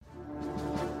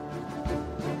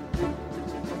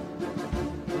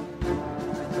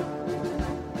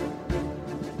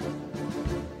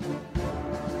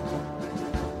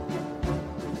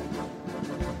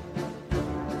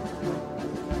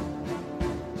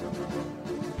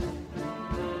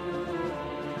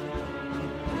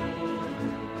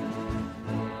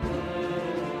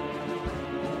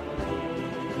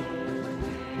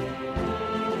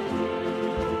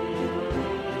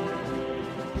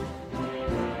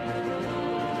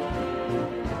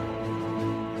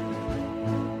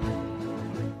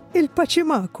Il-paċi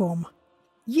magħkom.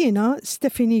 Jiena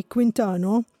Stefani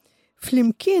Quintano,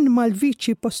 flimkien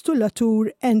mal-Viċi Postulatur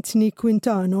Anthony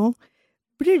Quintano,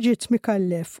 Bridget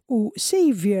Mikallef u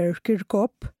Xavier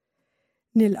Kirkop,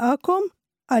 nilqakom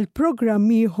għal programm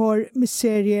ieħor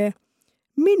mis-serje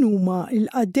Min huma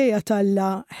il-qaddejja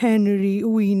talla Henry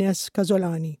u Inez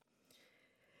Casolani.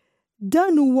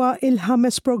 Dan huwa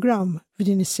il-5 programm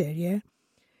f'din is-serje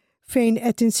fejn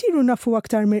qed insiru nafu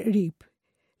aktar mill-qrib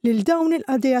lil dawn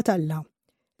il-qaddejja talla,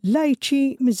 lajċi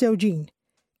miżewġin,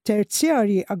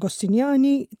 terzjarji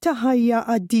Agostinjani ta' ħajja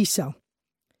qaddisa.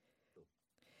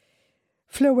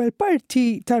 Fl-ewwel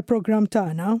parti tal-programm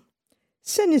tagħna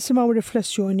se nisimgħu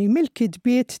riflessjoni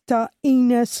mill-kitbiet ta'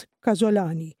 Inez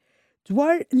Casolani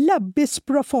dwar l-abyss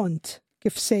profond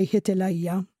kif sejħet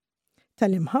il-ajja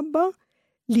tal-imħabba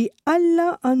li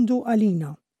Alla għandu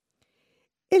għalina.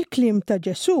 Il-kliem ta'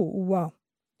 Ġesu huwa: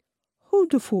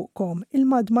 ħudu fuqkom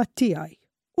il-madma tiegħi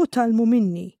u talmu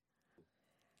minni,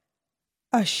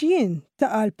 għax jien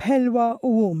ta' qalb ħelwa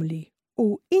u umli u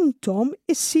intom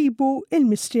issibu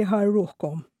il-mistrieħa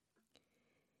ruħkom.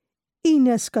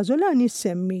 Inez Casolani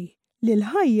semmi li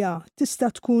l-ħajja tista'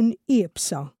 tkun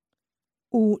qiebsa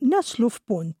u naslu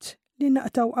f'punt li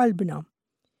naqtaw qalbna.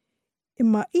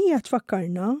 Imma hija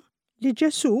tfakkarna li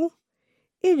Ġesu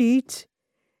irid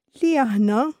li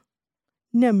aħna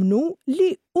nemnu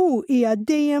li hu hija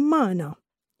dejjem magħna,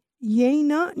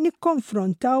 jgħinna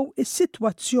nikkonfrontaw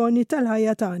is-sitwazzjoni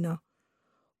tal-ħajja tagħna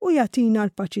u jagħtina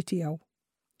l-paċi tiegħu.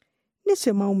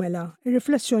 Nisimgħu mela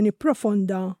riflessjoni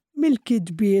profonda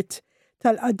mill-kitbiet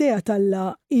tal-qaddejja talla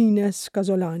Inez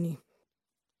Casolani.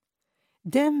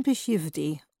 Dem biex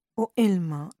jifdi u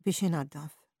ilma biex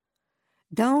inaddaf.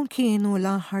 Dawn kienu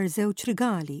l-aħħar żewġ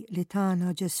rigali li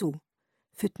tana Ġesu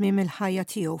fit-tmiem il-ħajja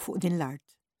tiegħu fuq din l-art.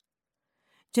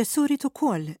 Ġesu rid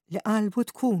ukoll li qalbu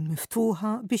tkun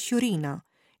miftuħa biex jurina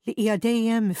li hija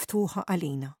dejjem miftuħa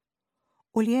għalina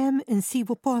u li hemm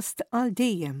insibu post għal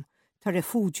dejjem ta'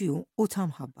 refuġju u ta'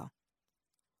 mħabba.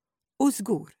 U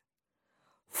żgur,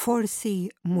 forsi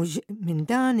mhux minn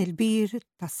dan il-bir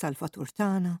tas-Salvatur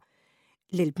tagħna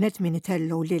li l-bnedmin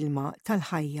itellu l-ilma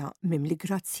tal-ħajja mimli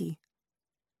grazzi.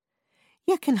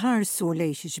 Jekk inħarsu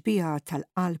lejn xi ġbija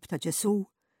tal-qalb ta' Ġesu,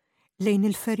 lejn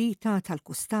il-ferita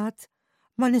tal-kustat,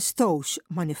 ma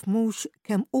nistgħux ma nifhmux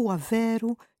kemm huwa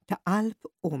veru ta' qalb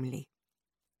umli.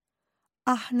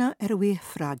 Aħna erwieħ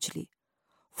fraġli,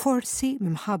 forsi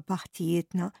mimħabba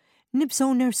ħtijietna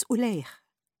nibżgħu nersqu lejh,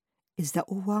 iżda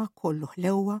huwa kollu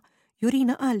ħlewwa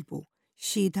jurina qalbu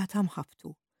xhieda ta'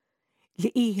 mħabbtu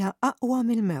li hija aqwa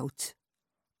mill-mewt,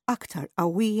 aktar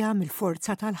qawwija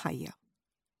mill-forza tal-ħajja.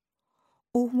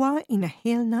 Huwa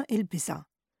ineħħilna il-biża',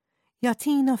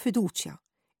 jagħtina fiduċja,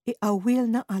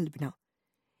 iqawwilna qalbna,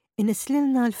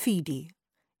 inislilna l-fidi,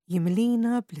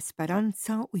 jimlina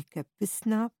bl-isperanza u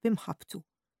jkebbisna b'imħabbtu.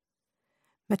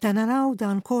 Meta naraw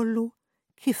dan kollu,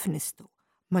 kif nistgħu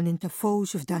ma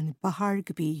nintefgħux f'dan il-baħar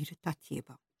kbir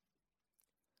tat-tjieba.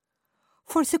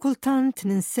 Forsi kultant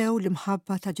ninsew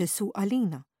l-imħabba ta' Ġesu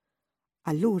għalina,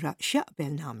 allura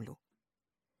x'jaqbel nagħmlu?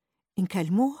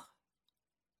 Inkellmuh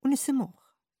u nisimgħuh.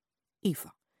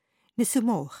 Iva,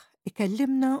 nisimgħuh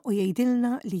ikellimna u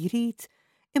jgħidilna li jrid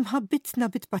imħabbitna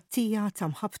bit-tpattija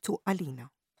ta' mħabbtu għalina.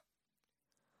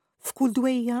 F'kull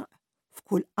dwejja,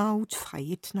 f'kull qawġ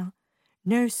f'ħajjitna,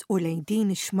 nersqu lejn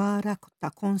din ix-xmara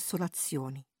ta'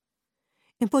 konsolazzjoni.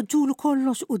 Impoġġulu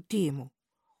kollox qudiemu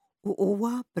u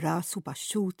huwa b'rasu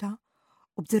baxxuta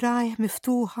u b'dirajh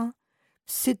miftuħa,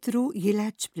 b'sidru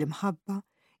jileġġ bl-imħabba,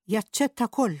 jaċċetta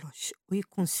kollox u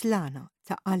jikkunslana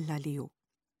ta' Alla li hu.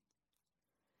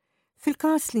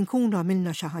 Fil-każ li nkunu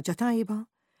għamilna xi ħaġa tajba,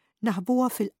 naħbuha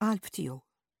fil-qalb tiegħu,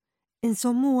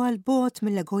 insommuha l-bogħod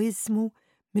mill-egoiżmu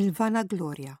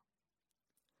mill-vanaglorja.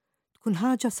 Tkun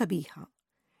ħaġa sabiħa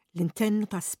li ntennu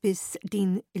ta' spiss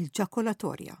din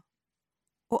il-ġakolatorja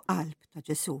u qalb ta'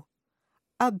 Ġesu,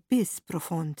 abbiss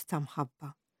profond ta'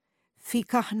 mħabba,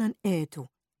 fik aħna nqedu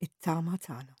it-tama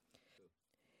tagħna.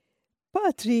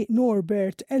 Patri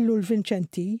Norbert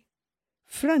Vincenti,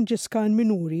 Franġiskan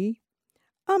Minuri,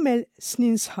 għamel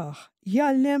snin sħaħ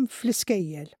jgħallem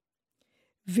fl-iskejjel,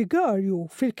 vigarju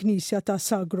fil-Knisja ta'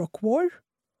 Sagro Kwor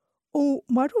u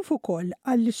magħruf ukoll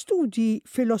għall-istudji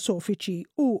filosofiċi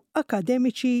u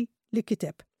akademiċi li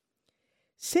kiteb.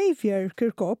 Xavier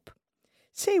Kirkop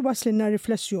se jwaslinna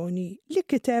riflessjoni li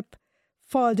kiteb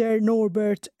Father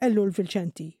Norbert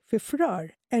Vincenti fi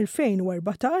frar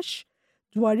 2014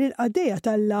 dwar il-qaddejja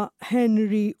talla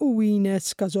Henry u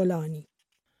Inez Casolani.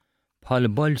 Bħal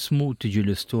balsmu tiġi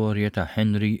l-istorja ta'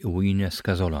 Henry u Inez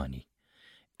Casolani,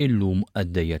 illum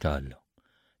qaddejja talla,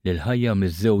 li l-ħajja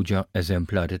miż-żewġa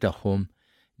eżemplari tagħhom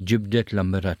ġibdet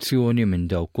l-ammirazzjoni minn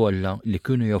daw kollha li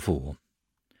kienu jafuhom.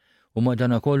 U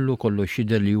madankollu kollox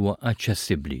jidher li huwa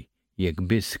aċċessibbli jekk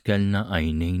biss kellna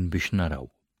għajnejn biex naraw.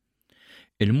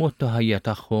 Il-mod ta' ħajja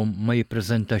tagħhom ma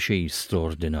jippreżenta xejn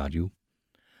straordinarju.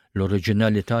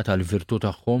 L-oriġinalità tal-virtu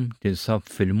tagħhom tinsab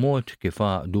fil-mod kif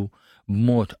għaqdu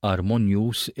b'mod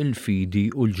armonjuż il-fidi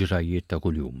u l-ġrajiet ta'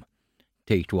 kuljum.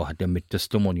 Tgħid waħda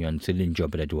mit-testimonjanzi li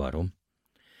nġabret dwarhom.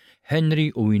 Henry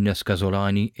u Inez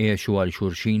Casolani għexu għal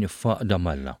xulxin f'Aqda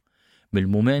Malla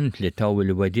mill-mument li taw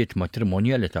il-wediet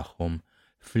matrimonjali tagħhom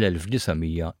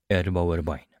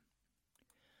fl-1944.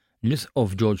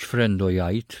 L-isqof George Frendo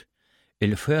jgħid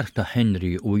il-fer ta'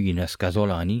 Henry u Inez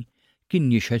Casolani kien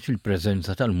jixħed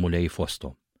il-preżenza tal-mulej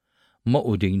fosthom,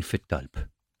 maqudin fit-talb.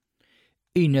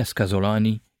 Inez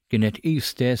Casolani kienet hi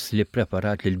stess li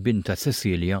ppreparat lil binta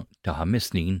Cecilia ta' 5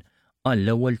 snin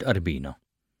għall-ewwel tqarbina.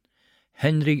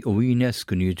 Henry u Inez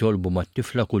kienu jitolbu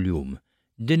mat-tifla kuljum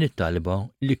din it-talba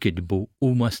li kitbu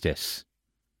huma stess.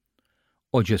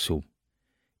 O Ġesu,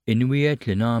 inwiegħed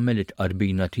li nagħmel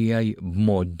it-tqarbina tiegħi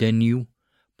b'mod denju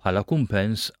bħala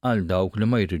kumpens għal dawk li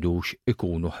ma jridux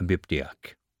ikunu ħbieb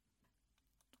tiegħek.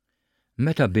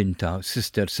 Meta binta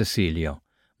Sister Cecilia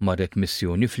marret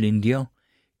missjoni fl-Indja,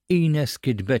 Inez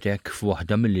kitbet hekk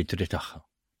f'waħda mill-ittri tagħha.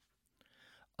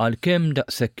 Għalkemm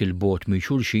daqshekk il-bogħod minn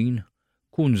xulxin,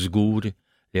 kun żgur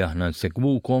li aħna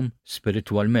nsegwukom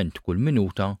spiritwalment kull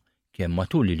minuta kemm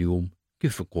matul il-jum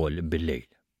kif ukoll bil-lejl.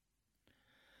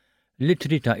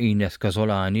 L-ittri ta' Inez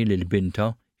Casolani lil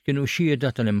binta kienu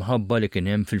xhieda tal-imħabba li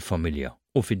kien hemm fil-familja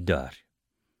u fid-dar.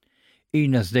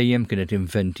 Inez dejjem kienet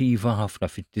inventiva ħafna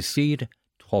fit-tissir,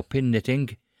 tħobb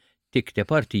in-knitting,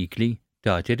 tikteb artikli,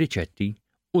 tagħti riċetti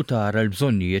u tara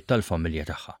l-bżonnijiet tal-familja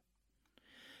tagħha.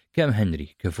 Kemm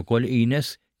Henry kif ukoll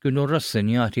Inez kienu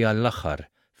rassenjati għall-aħħar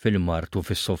fil-mart u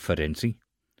fis-sofferenzi.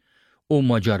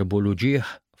 Huma ġarbu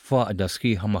l-uġieħ f'għaqda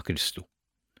sħiħa ma' Kristu.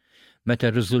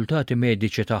 Meta r-riżultati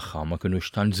mediċi tagħha ma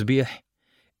kinux tant sbieħ,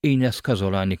 Inez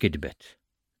Casolani kitbet.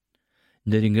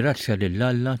 Nirringrazzja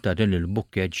lill-Alla ta' din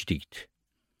il-bukkett ġdid.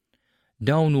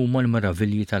 Dawn huma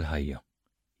l-maravilji tal-ħajja.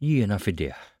 Jiena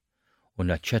fideh u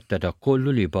naċċetta dak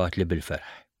kollu li bagħatli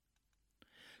bil-ferħ.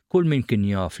 Kull min kien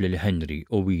jaf lil Henry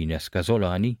u Inez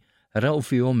Casolani raw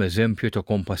fihom eżempju ta'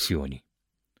 kompassjoni.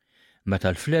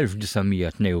 Meta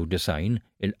fl-1992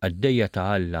 il-qaddejja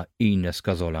ta' Alla Inez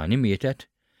Casolani mietet,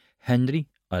 Henry,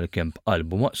 għalkemm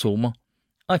b'qalbu maqsuma,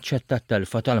 aċċetta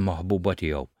t-telfa tal-maħbuba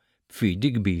tiegħu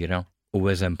b'fidi kbira u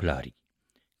eżemplari,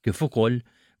 kif ukoll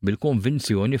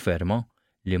bil-konvinzjoni ferma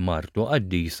li martu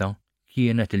qaddisa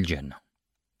kienet il-ġenna.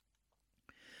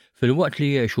 Fil-waqt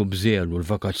li jgħixu bżelu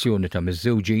l-vakazzjoni ta'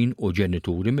 miż-żewġin u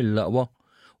ġenituri mill-aqwa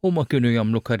huma kienu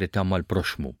jagħmlu karità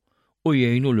mal-proxmu u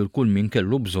jgħinu lil kull min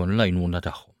kellu bżonn l-għajnuna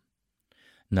tagħhom.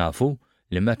 Nafu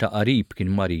li meta qarib kien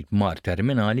marit mar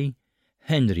terminali,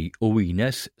 Henry u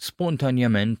Inez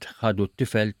spontanjament ħadu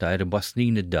t-tifel ta' 4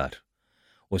 snin id-dar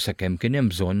u sakemm kien hemm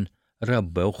bżonn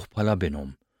rabbewh bħala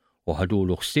binhom u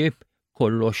ħadulu ħsieb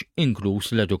kollox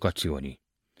inkluż l-edukazzjoni.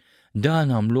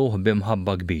 Dan għamluh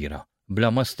b'imħabba kbira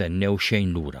bla ma stennew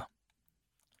xejn lura.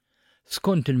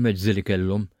 Skont il-mezzi li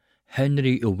kellhom,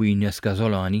 Henry u Inez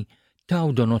Casolani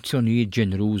taw donazzjonijiet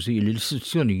ġenerużi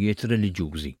lill-istituzzjonijiet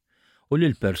reliġjużi u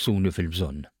lil persuni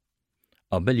fil-bżonn.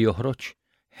 Qabel joħroġ,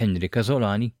 Henry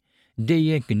Casolani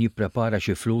dejjem kien jipprepara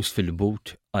xi flus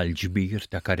fil-but għal ġbir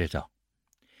ta' karità.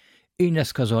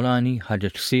 Inez Casolani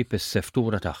ħadet ħsieb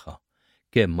is-seftura tagħha,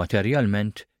 kemm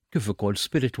materjalment kif ukoll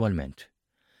spiritwalment.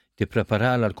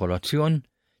 Tippreparala l-kolazzjon,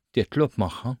 titlob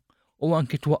magħha u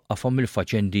anki twaqqafha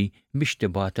mill-faċendi biex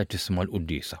tibata tisma'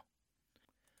 l-quddiesa.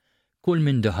 Kull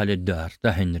min daħal id-dar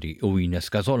ta' Henry u Inez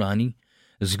Casolani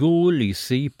żgur li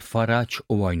jsib faraġġ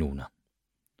u għajnuna.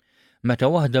 Meta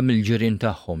waħda mill-ġirien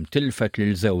tagħhom tilfet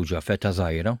lil żewġa feta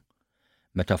żgħira,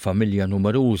 meta familja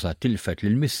numeruża tilfet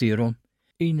lil missierhom,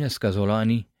 Inez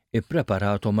Casolani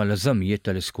ippreparathom għal eżamijiet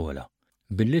tal-iskola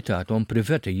billi tagħthom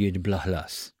privatijiet bla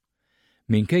ħlas.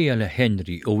 Minkejja li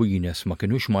Henry u Inez ma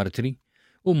kinux martri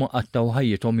huma qattaw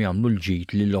ħajjithom jagħmlu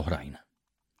l-ġid lill-oħrajn.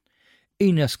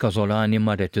 Inez Casolani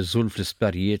marret iżżul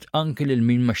fl-isptarijiet anki lil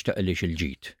min ma xtaqlix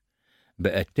il-ġid.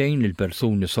 Beqgħet tgħin lil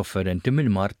persuni sofferenti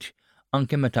mill-mart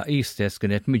anke meta hi stess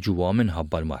kienet miġuwa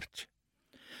minħabba l-mart.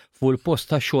 Fuq il-post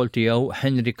tax-xogħol tiegħu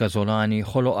Henry Casolani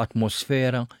ħoloq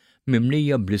atmosfera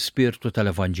mimlija bl-ispirtu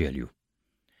tal-Evanġelju.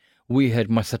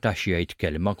 Wieħed ma setax jgħid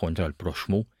kelma kontra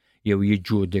l-proxmu jew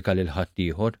jiġġudika lil ħadd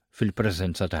ieħor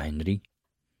fil-preżenza ta' Henry.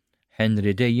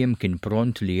 Henry dejjem kien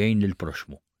pront li jgħin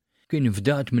lill-proxmu. Kien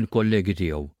fdat mill-kollegi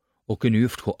tiegħu u kienu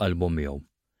jiftħu qalbhom miegħu.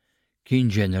 Kien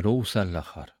ġeneruż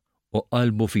għall-aħħar u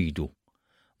qalbu fidu,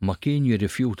 ma kien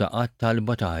jirrifjuta qatt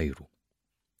talba ta' ħajru.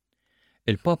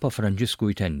 Il-Papa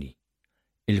Franġisku jtenni: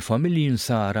 il-familji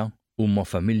nsara huma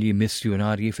familji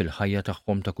missjonarji fil-ħajja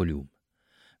tagħhom ta' kuljum,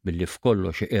 billi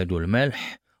f'kollox iqiegħdu l-melħ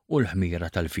u l-ħmira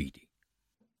tal-fidi.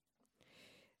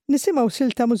 Nisimgħu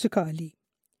silta mużikali.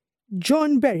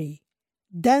 John Berry,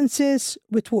 Dances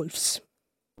with Wolves.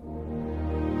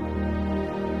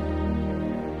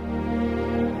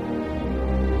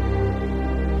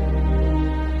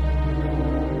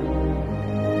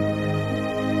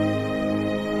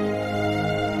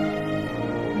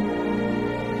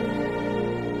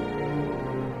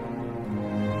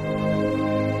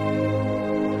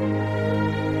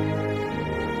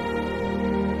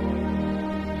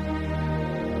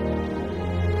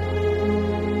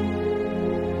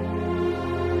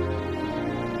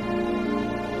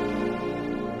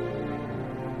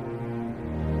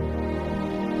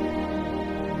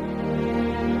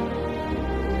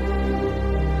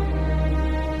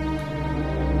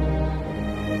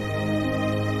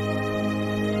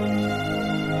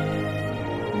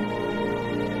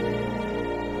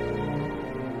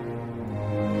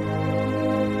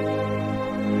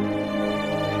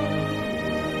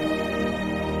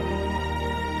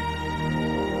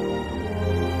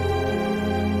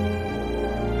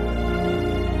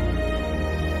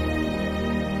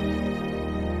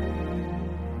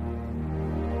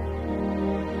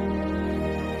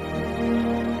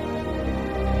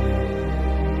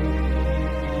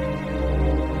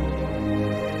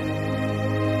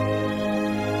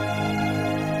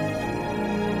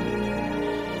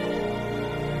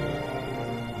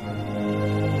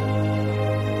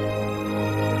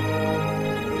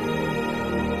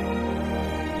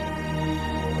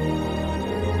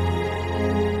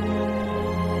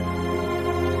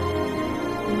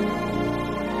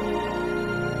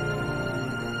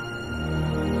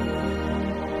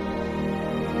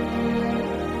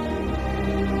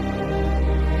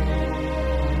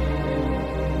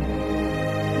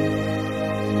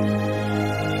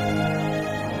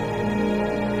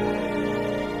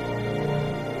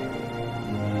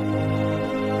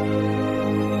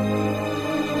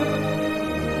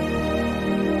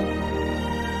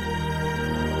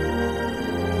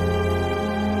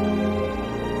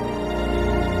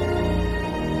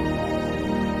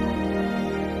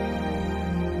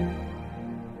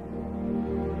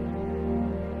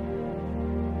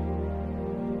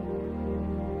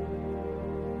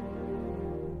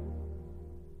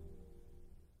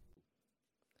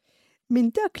 Min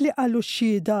dak li qalu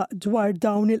x-xhieda dwar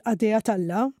dawn il-qaddejja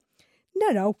tal-Alla,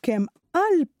 naraw kemm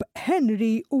qalb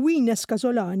Henry u Inez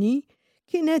Casolani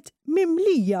kienet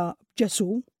mimlija b'Ġesu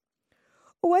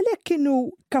u għalhekk kienu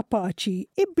kapaċi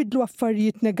ibidlu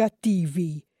affarijiet negattivi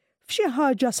f'xi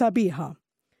ħaġa sabiħa.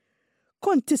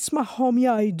 Kont tismagħhom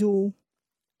jgħidu: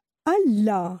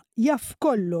 Alla jaf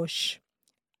kollox,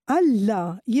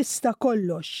 Alla jista'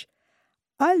 kollox,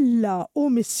 Alla hu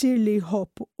missier li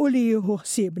jħobb u li jieħu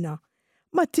ħsiebna.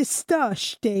 Ma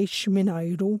tistax tgħix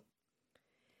mingħajru.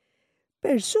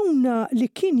 Persuna li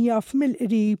kien jaf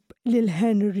mill-qrib lil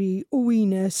Henry u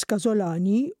Inez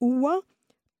Casolani huwa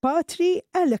Patri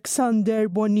Alexander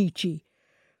Bonici,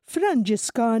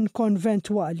 Franġiskan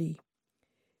konventwali.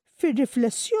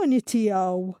 Fir-riflessjoni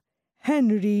tiegħu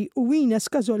Henry u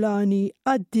Inez Casolani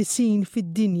qaddisin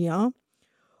fid-dinja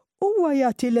huwa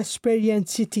jagħti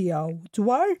l-esperjenzi tiegħu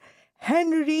dwar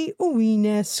Henry u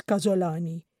Inez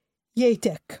Casolani.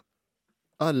 Jgħidlek: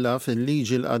 Alla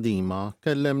fil-liġi l-qadima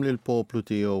kellem lil poplu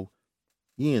tiegħu: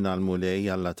 jiena l-mulej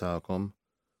Alla tagħkom,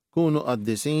 kunu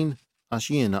qaddisin għax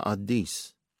jiena qaddis.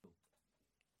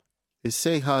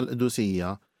 Is-sejħa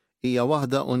l-qdusija hija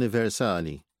waħda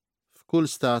universali f'kull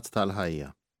stat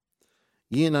tal-ħajja.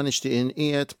 Jiena nixtieq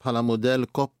inqiegħed bħala mudell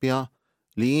koppja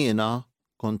li jiena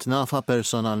kont nafa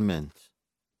personalment.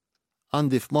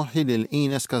 Għandi f'moħħi lil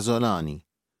Inez Casolani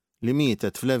li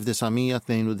mietet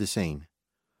fl-1992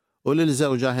 u lil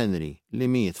żewġa Henry li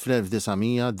miet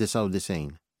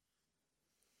fl-1999.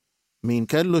 Min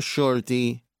kellu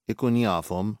x-xorti ikun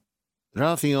jafhom,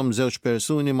 ra fihom żewġ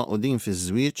persuni maqudin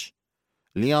fiż-żwieġ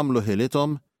li jagħmlu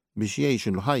ħilithom biex jgħixu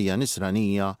l-ħajja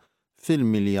nisranija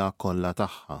fil-milja kollha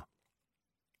tagħha.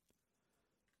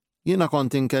 Jiena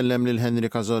kont inkellem lil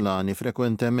Henry Casolani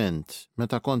frekwentement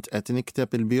meta kont qed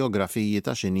nikteb il-biografiji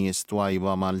ta' xi nies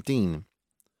twajba Maltin.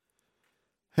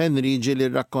 Henry ġieli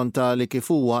rrakkontali kif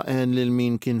huwa għen lil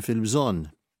min kien fil-bżonn.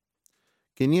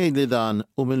 Kien jgħidli dan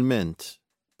umilment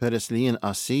peress li jien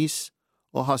qassis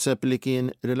u ħaseb li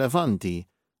kien rilevanti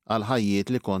għal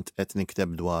ħajjiet li kont qed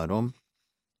nikteb dwarhom.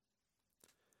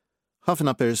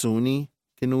 Ħafna persuni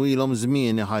kienu ilhom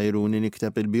żmien iħajruni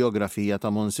nikteb il-biografija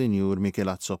ta' Monsinjur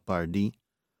Michelat Soppardi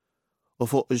u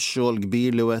fuq ix-xogħol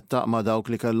kbir li wettaq ma' dawk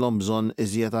li kellhom bżonn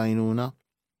iżjed għajnuna?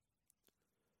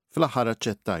 Fl-aħħar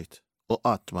aċċettajt u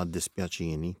qatt ma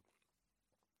ddispjaċini.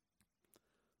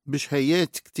 Biex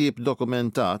ħejjiet ktieb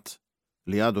dokumentat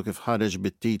li għadu kif ħareġ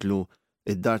bit-titlu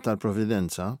Id-Dar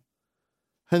tal-Providenza,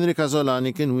 Henry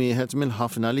Casolani kien wieħed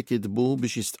mill-ħafna li kitbu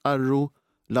biex jistqarru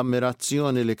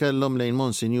l-ammirazzjoni li kellhom lejn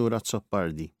Monsinjura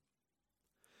Zoppardi.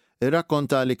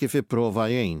 Irrakkontali kif ipprova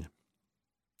jgħin.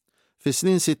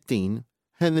 Fis-snin 60,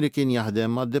 Henry kien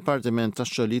jaħdem mad-Dipartiment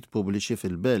tax-Xogħlijiet Pubbliċi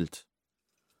fil-Belt.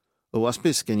 Huwa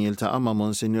spiss kien jiltaqa' ma'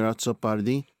 Monsinjura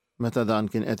Zoppardi meta dan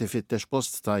kien qed ifittex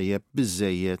post tajjeb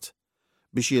biżżejjed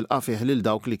biex jilqa' fih lil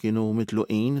dawk li kienu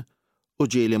mitluqin u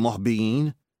ġieli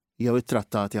moħbijin jew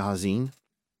ittrattati ħażin.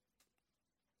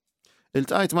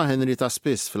 Iltqajt ma' Henry ta'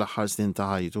 spiss fl-aħħar snin ta'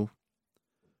 ħajtu.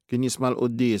 Kien jisma'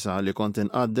 l-quddiesa li kont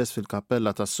inqaddes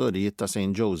fil-kappella tas-Sorijiet ta'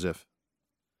 St. Joseph.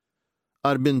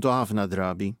 Qarbintu ħafna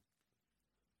drabi.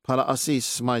 Bħala qassis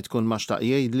smajt kun ma xtaq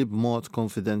jgħidli b'mod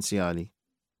konfidenzjali.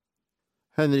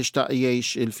 Henry xtaq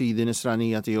jgħix il-fidi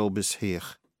nisranija tiegħu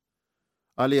bisħieħ.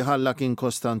 Għalih Alla kien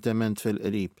kostantement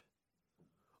fil-qrib.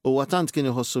 Huwa tant kien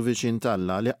iħossu viċin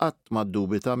Alla li qatt ma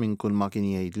ddubita minn kull ma kien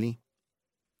jgħidli.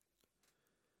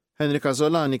 Henry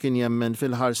Casolani kien jemmen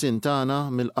fil-ħarsin tagħna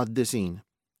mill-qaddisin.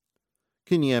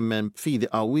 Kien jemmen b'fidi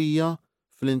qawwija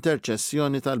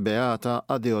fl-interċessjoni tal-Beata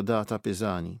Adeodata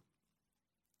Pisani.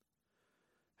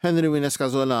 Henry u Inez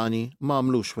Casolani ma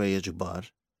għamlux ħwejjeġ kbar,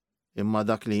 imma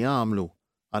dak li jagħmlu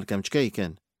għalkemm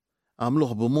ċkejken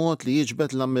għamluh b'mod li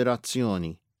jiġbed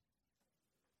l-ammirazzjoni.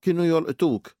 Kienu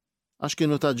jolqtuk għax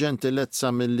kienu ta'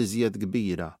 ġentilezza mill-iżjed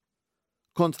kbira.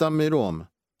 Kont tammirhom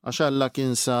għax Alla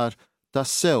kien sar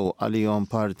tassew għalihom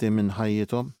parti minn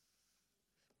ħajjithom.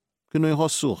 Kienu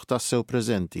jħossuh tassew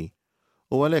preżenti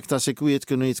u għalhekk ta' sikwiet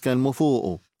kienu jitkellmu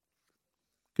fuqu.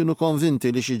 Kienu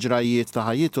konvinti li xi ġrajiet ta'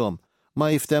 ħajjithom ma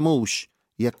jiftemux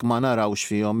jekk ma narawx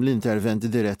fihom l-intervent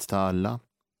dirett ta' Alla.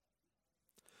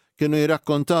 Kienu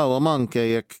jirrakkontawhom anke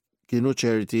jekk kienu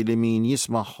ċerti li min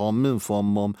jismagħhom minn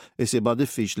fommhom isibha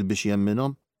diffiċli biex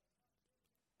jemminhom.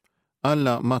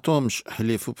 Alla ma tomx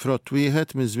ħlief frott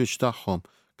wieħed miż-żwieġ tagħhom,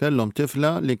 kellhom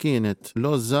tifla li kienet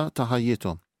l-għoża ta'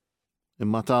 ħajjithom.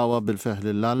 Imma tawa bil-feħ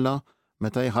lil Alla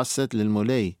meta jħasset li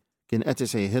l-mulej kien qed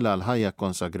isejħilha l-ħajja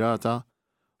konsagrata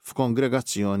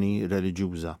f'kongregazzjoni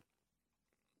reliġjuża.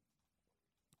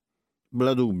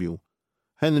 Bla dubju,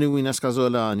 Henry u Inez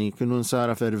Casolani kienu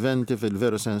nsara ferventi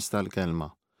fil-veru sens tal-kelma.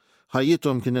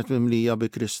 Ħajjithom kienet mimlija bi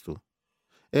Kristu.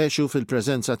 Għexu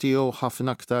fil-preżenza tiegħu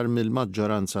ħafna aktar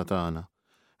mill-maġġoranza tagħna.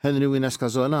 Henry u Inez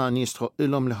Casolani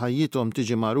jistħoqilhom li ħajjithom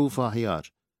tiġi magħrufa aħjar.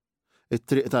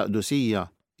 It-triq ta' qdusija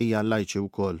hija l-lajċi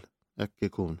wkoll, hekk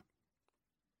ikun.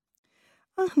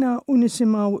 Aħna u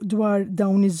nisimgħu dwar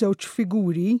dawn iż-żewġ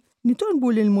figuri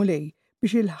nitolbu lil mulej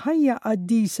biex il-ħajja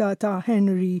qaddisa ta'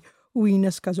 Henry u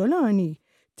Inez Casolani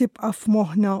tibqa'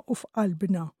 f'moħħna u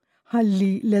f'qalbna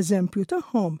ħalli l-eżempju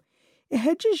tagħhom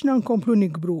iħeġġiġna nkomplu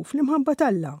nikbru fl-imħabba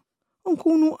t'Alla u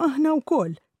nkunu aħna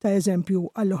wkoll ta' eżempju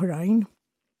għall-oħrajn.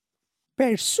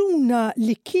 Persuna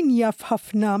li kien jaf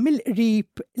ħafna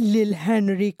mill-qrib lil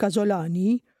Henry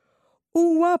Casolani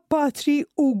huwa Patri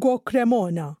Ugo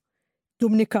Cremona,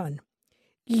 Dominikan,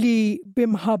 li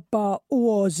bimħabba u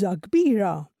għoża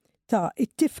kbira ta'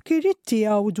 it-tifkiriet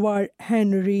tiegħu dwar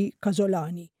Henry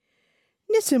Casolani.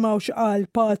 Nisimgħu x'qal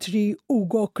Patri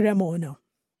Ugo Cremona.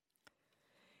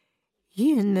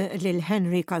 Jien lil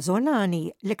Henry Casolani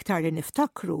l-iktar li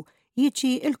niftakru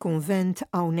jiġi il-kunvent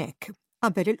hawnhekk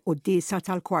qabel il-quddiesa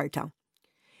tal-kwarta.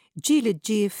 Ġieli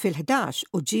ġie fil-11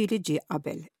 u ġieli ġie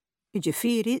qabel.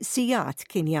 Jiġifieri sigħat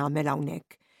kien jagħmel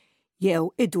hawnhekk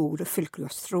jew idur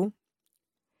fil-klostru.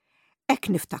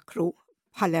 Hekk niftakru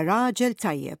bħala raġel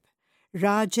tajjeb,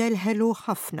 raġel ħelu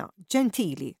ħafna,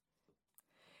 ġentili.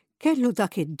 Kellu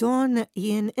dak id-don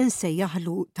jien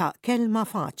insejjaħlu ta' kelma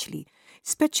faċli,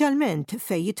 speċjalment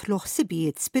fejn jidħlu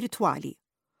ħsibijiet spiritwali.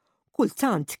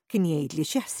 Kultant kien jgħidli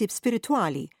xi ħsieb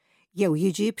spiritwali jew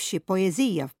jiġib xi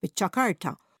poeżija f'biċċa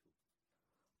karta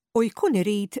u jkun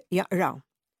irid jaqra.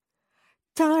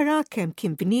 Tara kemm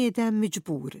kien bniedem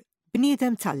miġbur,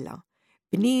 bniedem talla,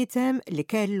 bniedem li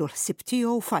kellu l-ħsieb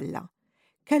tiegħu falla.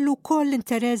 Kellu wkoll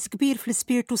interess kbir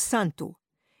fl-Ispirtu Santu.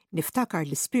 Niftakar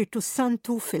l-Ispirtu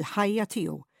Santu fil-ħajja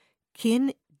tiegħu kien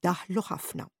daħlu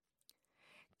ħafna.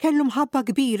 Kellu mħabba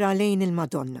kbira lejn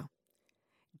il-Madonna.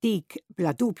 Dik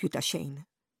bla dubju ta' xejn.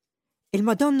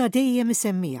 Il-Madonna dejjem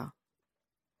isemmija.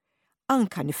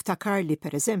 Anka niftakar li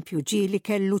pereżempju ġieli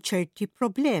kellu ċerti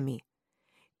problemi.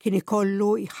 Kien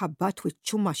ikollu jħabbat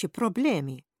wiċċu ma' xi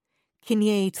problemi. Kien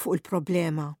jgħid fuq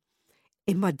il-problema,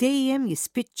 imma dejjem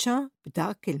jispiċċa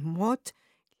b'dak il-mod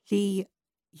li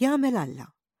jagħmel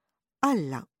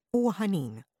Alla huwa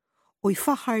ħanin u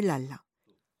jfaħħar l-Alla.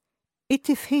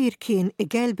 It-tifħir kien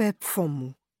igelbeb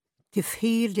f'ommu,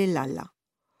 tifħir lill-Alla.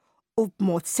 U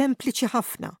b'mod sempliċi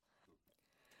ħafna.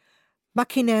 Ma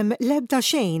kien hemm l-ebda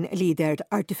xejn lider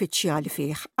artifiċjali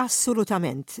fih,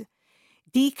 assolutament.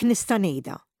 Dik nista'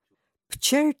 ngħidha.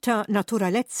 B'ċerta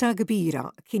naturalezza kbira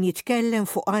kien jitkellem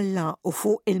fuq Alla u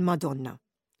fuq il-Madonna.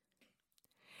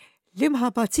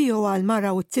 L-imħabba tiegħu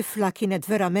għall-mara u t-tifla kienet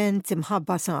verament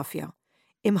imħabba safja,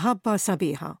 imħabba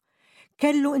sabiħa.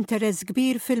 Kellu interess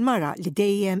kbir fil-mara li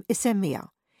dejjem isemmiha.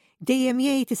 Dejjem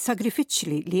jgħid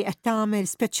is-sagrifiċċji li qed tagħmel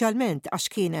speċjalment għax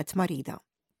kienet marida.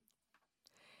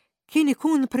 Kien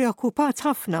ikun preokkupat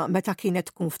ħafna meta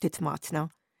kienet tkun ftit matna.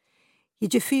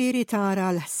 Jiġifieri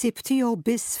tara l-ħsieb tiegħu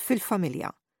biss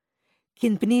fil-familja.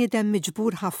 Kien bniedem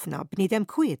miġbur ħafna, bniedem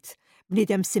kwiet,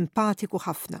 bniedem simpatiku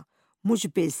ħafna,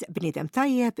 mhux biss bniedem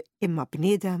tajjeb imma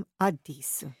bniedem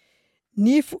qaddis.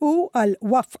 Nifqu għal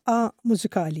wafqa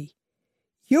mużikali.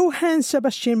 Johann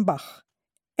Sebastian Bach,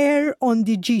 Air on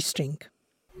the G-string.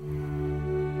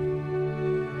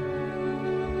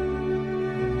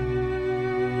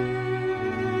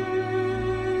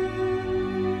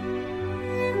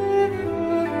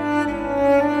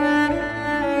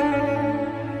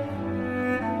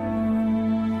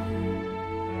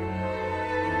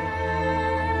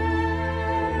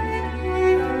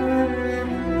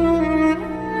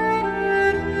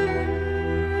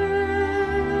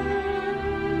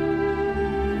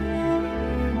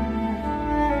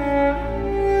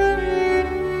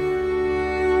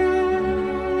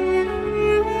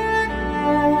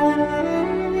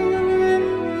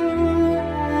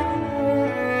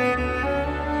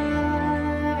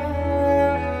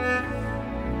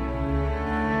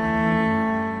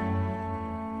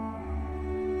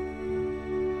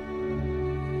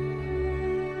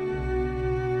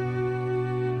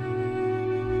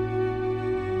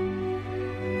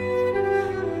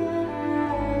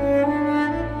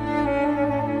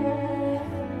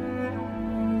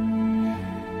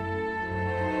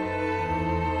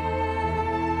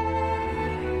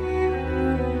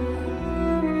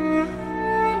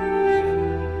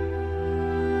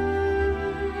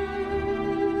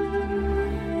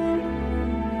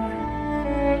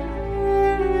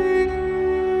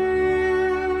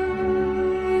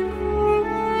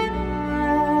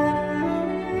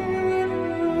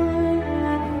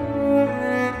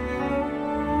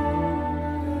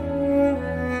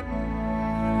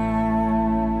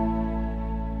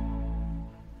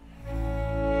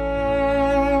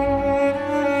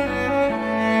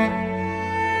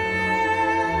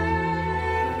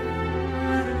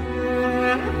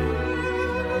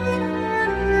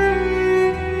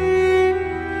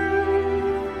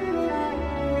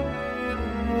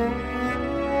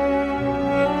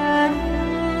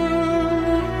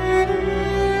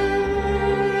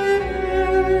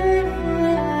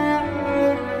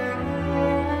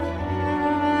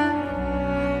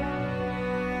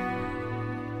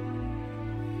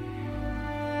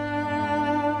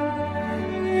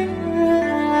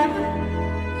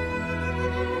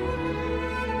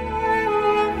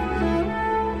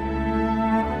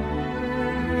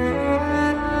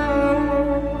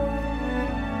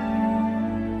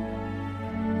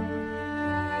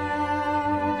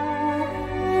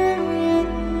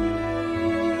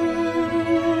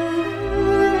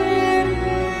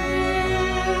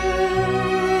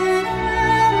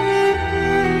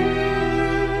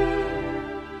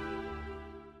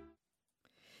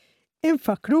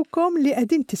 Infakrukom li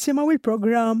qegħdin tisimgħu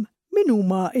il-programm min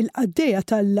huma il-qaddejja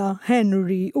talla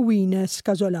Henry u Inez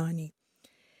Casolani.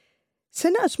 Se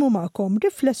naqsmu magħkom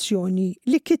riflessjoni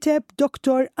li kiteb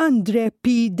Dr. Andre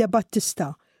P. De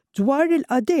Battista dwar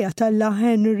il-qaddejja talla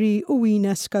Henry u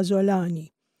Inez Casolani.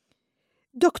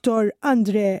 Dr.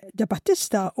 Andre De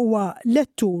Battista huwa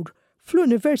lettur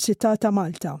fl-Università ta'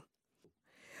 Malta.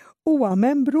 Huwa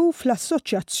membru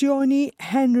fl-Assoċjazzjoni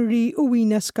Henry u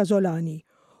Inez Casolani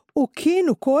u kien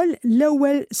ukoll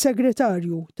l-ewwel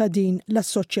segretarju ta' din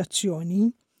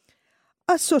l-assoċjazzjoni.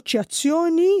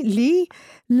 Assoċjazzjoni li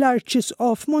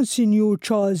l-Arċisqof Monsignor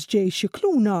Charles J.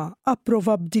 Scicluna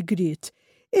approva b'digriet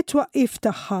it-twaqqif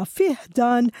tagħha fih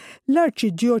dan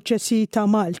l-Arċidjoċesi ta'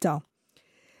 Malta.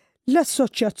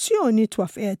 L-assoċjazzjoni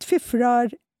twaffqet fi frar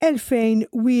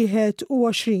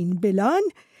 2021 bilan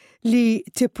li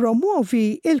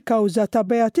tippromovi il-kawża ta'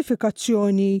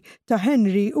 beatifikazzjoni ta'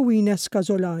 Henry u Inez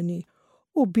Casolani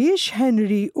u biex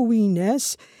Henry u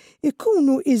Inez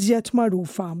ikunu iżjed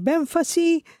magħrufa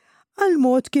b'enfasi għal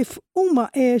mod kif huma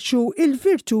għexu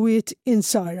il-virtujiet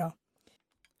insara.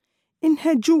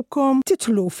 Inħeġġukom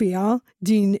titlu fiha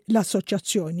din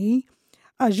l-assoċjazzjoni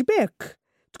għax bekk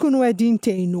tkunu qegħdin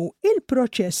tgħinu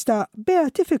il-proċess ta'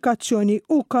 beatifikazzjoni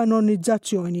u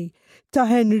kanonizzazzjoni ta'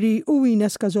 Henry u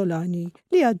Inez Casolani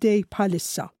li għaddej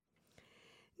bħalissa.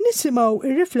 Nisimgħu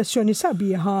ir-riflessjoni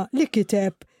sabiħa li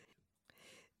kiteb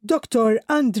Dr.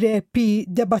 Andre P.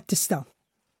 De Battista.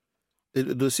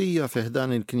 Il-qdusija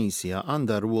fiħdan il-Knisja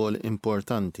għandha rwol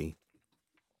importanti.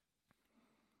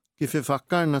 Kif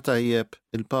ifakkarna tajjeb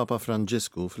il-Papa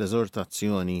Franġisku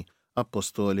fl-eżortazzjoni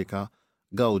apostolika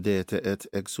Gaudete et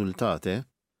Exultate,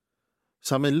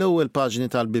 sa mill-ewwel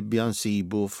paġni tal-Bibbja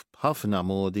nsibu f'ħafna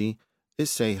modi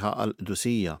is-sejħa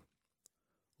għall-qdusija.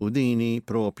 U dini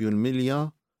propju l-milja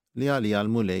li għalija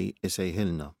l-mulej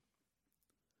isejħilna.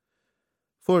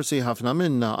 Forsi ħafna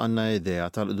minna għandna idea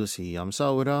tal-qdusija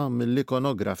msawra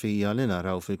mill-ikonografija li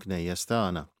naraw fil-knejjes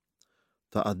tagħna,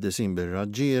 ta' qaddisin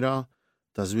bir-raġġiera,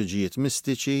 ta' żwiġijiet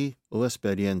mistiċi u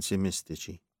esperjenzi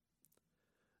mistiċi.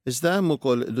 Iżda hemm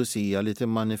ukoll qdusija li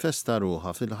timmanifesta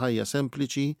ruħha fil-ħajja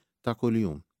sempliċi ta'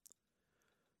 kuljum.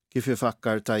 Kif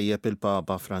ifakkar tajjeb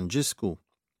il-Papa Franġisku?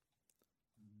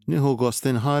 Nieħu gost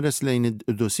inħares lejn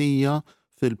id-qdusija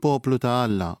fil-poplu ta'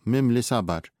 Alla mimli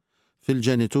sabar,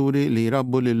 fil-ġenituri li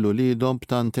jrabbu lil-ulidhom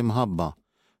b'tant imħabba,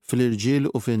 fil-irġiel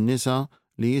u fin-nisa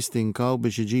li jistinkaw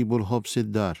biex iġibu l-ħobs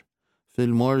id-dar,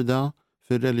 fil-morda,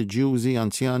 fil-reliġjużi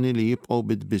anzjani li jibqgħu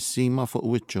bit-bissima fuq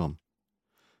wiċċhom.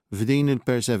 F'din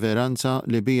il-perseveranza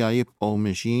li bija jibqgħu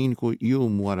mexjin kull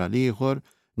jum wara l-ieħor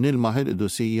nilmaħ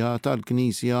il-qdusija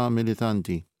tal-Knisja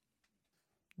militanti.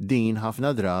 Din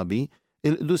ħafna drabi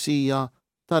il-qdusija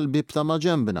tal-bib ta' ma'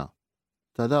 ġembna,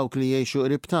 ta' dawk li jgħixu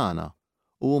qrib tagħna,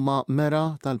 huma mera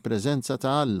tal-preżenza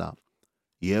ta' Alla,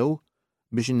 jew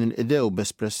biex ninqdew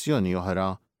b'espressjoni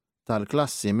oħra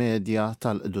tal-klassi medja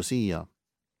tal-qdusija.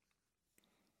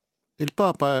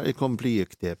 Il-Papa ikompli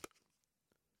jikteb: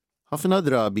 ħafna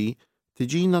drabi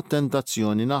tiġina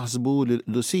t-tentazzjoni naħsbu li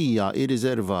l-qdusija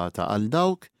irriservata għal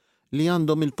dawk li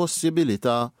għandhom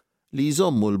il-possibilità li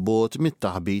jżommu l-bot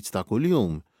mit-taħbit ta'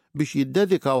 kuljum biex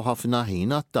jiddedikaw ħafna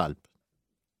ħin għat-talb.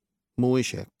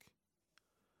 Mhuwiex hekk.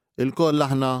 Il-koll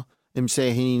aħna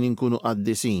imsejħin inkunu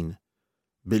qaddisin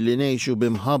billi ngħixu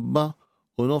bimħabba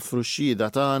u noffru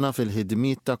x-xhieda tagħna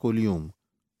fil-ħidmiet ta' kuljum,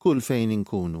 kull fejn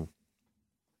inkunu.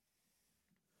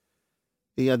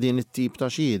 Hija din it-tip ta'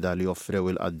 xhieda li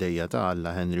offrew il-qaddejja ta'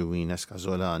 Alla Henry u Inez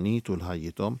Casolani tul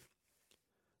ħajjithom.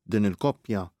 Din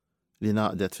il-koppja li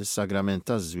naqdet fis-sagrament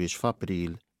taż-żwieġ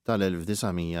f'April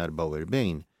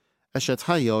tal-1944 għexet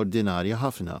ħajja ordinarja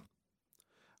ħafna.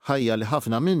 Ħajja li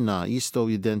ħafna minna jistgħu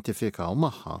jidentifikaw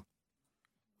magħha.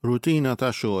 Rutina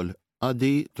ta' xogħol,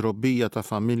 għadi trobbija ta'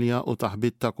 familja u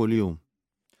taħbit ta' kuljum.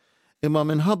 Imma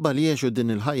minħabba li jgħixu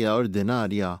din il-ħajja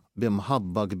ordinarja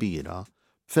b'imħabba kbira,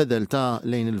 fedeltà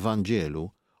lejn il-Vanġelu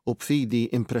u b'fidi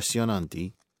impressjonanti,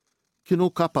 kienu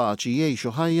kapaċi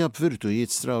jgħixu ħajja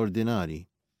b'virtujiet straordinari.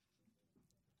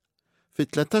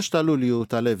 Fit-13 ta' Lulju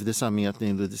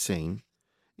tal-1992,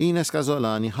 Inez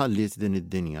Casolani ħallit din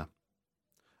id-dinja.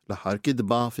 L-aħħar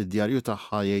kitba fid-djarju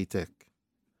tagħha jgħid hekk: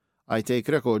 I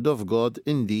take record of God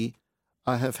in thee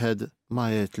I have had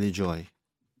my earthly joy.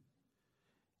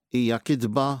 Hija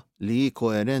kitba li hi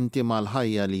koerenti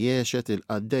mal-ħajja li jgħexet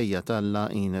il-qaddejja tagħha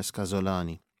Inez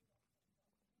Casolani.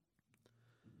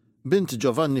 Bint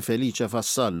Giovanni Felice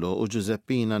Vassallo u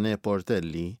Giuseppina Ne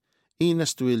Portelli,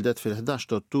 Inez twildet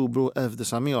fil-11 Ottubru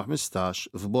 1915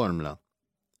 f'Bormla.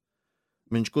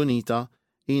 Minn ġkunita,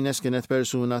 Inez kienet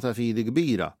persuna ta' fidi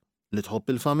kbira li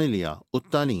tħobb il-familja u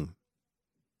t-tagħlim.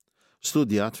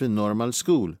 Studjat fin-Normal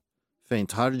School fejn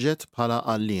tħarġet bħala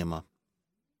għalliema.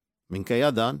 Minkejja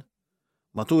dan,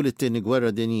 matul it-tieni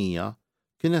gwerra dinjija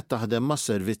kienet taħdem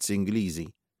mas-servizzi Ingliżi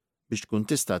biex tkun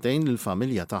tista' tgħin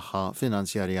lill-familja tagħha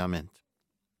finanzjarjament.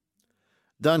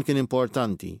 Dan kien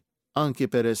importanti anki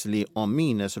peress li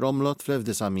Inez romlot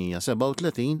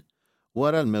fl-1937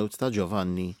 wara l-mewt ta'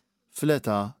 Giovanni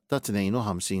fl-età ta'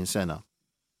 52 sena.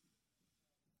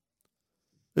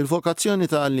 Il-vokazzjoni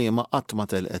ta' għalliema qatt ma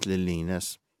telqet lil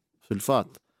Inez.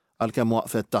 Fil-fatt, għalkemm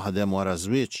waqfet taħdem wara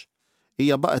żwieġ,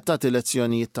 hija baqgħet tagħti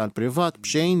lezzjonijiet tal-privat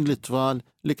b'xejn lit-tfal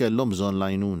li kellhom bżonn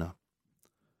l-għajnuna.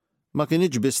 Ma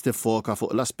kienx biss tiffoka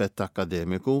fuq l-aspett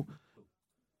akademiku,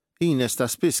 Inez ta'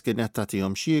 spiss kienet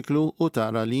tagħtihom xieklu u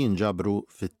tara li jinġabru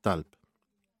fit-talb.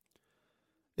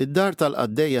 Id-dar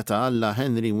tal-qaddejja ta' Alla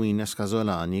Henry u Inez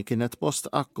Casolani kienet post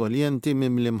akkoljenti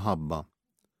mimli mħabba.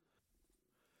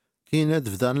 Kienet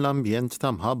f'dan l-ambjent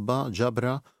ta' mħabba,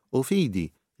 ġabra u fidi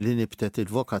li nibtet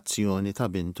il-vokazzjoni ta'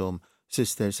 bintom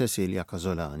Sister Cecilia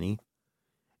Casolani.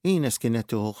 Inez kienet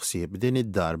tieħu ħsieb din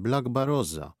id-dar bl-akbar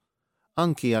għoża,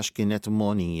 anki għax kienet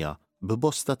monija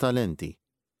b'bosta talenti.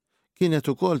 Kienet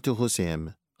ukoll tieħu sehem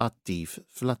attiv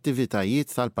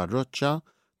fl-attivitajiet tal-parroċċa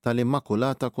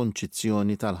tal-Immakulata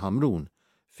Konċizzjoni tal-Ħamrun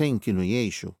fejn kienu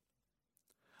jgħixu.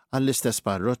 Għall-istess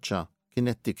parroċċa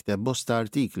kienet tikteb bosta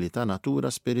artikli ta'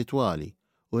 natura spiritwali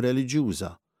u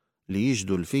reliġjuża li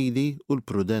jiġdu l-fidi u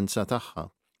l-prudenza tagħha.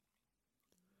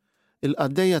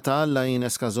 Il-qaddejja ta' Alla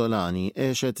Inez Casolani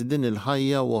għexet din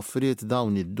il-ħajja u offriet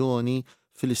dawn id-doni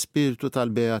fil-ispirtu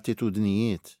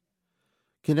tal-beatitudnijiet.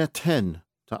 Kienet tħenn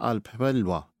ta' qalb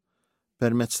ħelwa,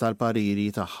 permezz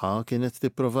tal-pariri tagħha kienet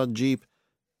tipprova ġġib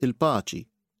il-paċi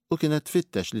u kienet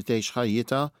tfittex li tgħix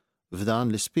ħajjita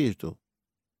f'dan l-ispirtu.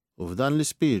 U f'dan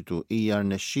l-ispirtu hija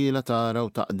rnexxiela tara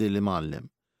u taqdi l-imgħallem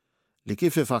li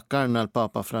kif ifakkarna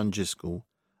l-Papa Franġisku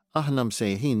aħna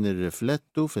msejħin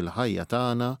nirriflettu fil-ħajja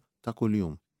tagħna ta'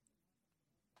 kuljum.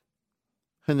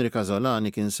 Henry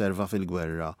Casolani kien serva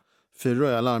fil-gwerra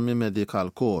fil-Royal Army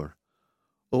Medical Corps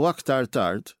u aktar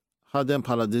tard ħadem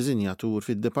bħala diżinjatur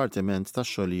fid-Dipartiment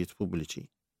tax-Xogħlijiet Pubbliċi.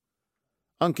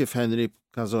 Anki f'Henry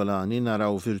Casolani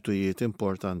naraw virtujiet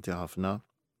importanti ħafna,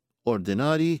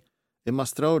 ordinarji imma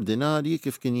straordinarji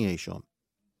kif kien jgħixhom.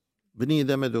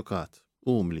 Bniedem edukat,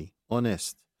 umli,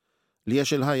 onest, li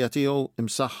għax il-ħajja tiegħu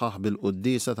imsaħħaħ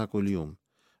bil-qudiesa ta' kuljum,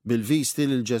 bil-visti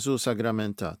lil Ġesu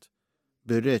sagramentat,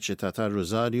 bir-reċita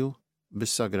tar-Rużarju,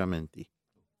 bis-sagramenti.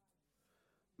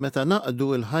 Meta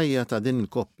naqdu l-ħajja ta' din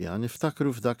il-koppja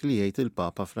niftakru f'dak li jgħid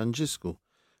il-Papa Franġisku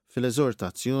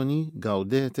fil-eżortazzjoni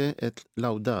Gaudete et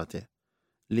Laudate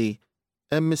li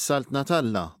hemm is-Saltna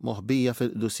Talla moħbija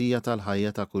fil-qdusija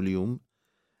tal-ħajja ta' kuljum,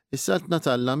 is-Saltna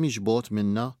Talla mhix bogħod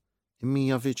minnha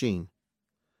imma viċin.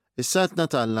 Is-Saltna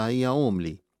Talla hija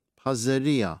umli,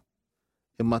 bħaż-żerrija,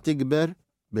 imma tikber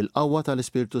bil-qawwa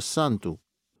tal-Ispirtu Santu.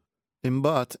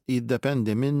 Imbagħad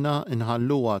jiddependi minna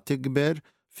inħalluha tikber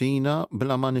fina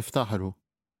bla ma niftaħru.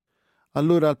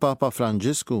 Allura l-Papa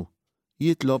Franġisku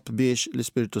jitlob biex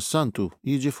l-Ispirtu Santu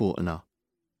jiġi fuqna,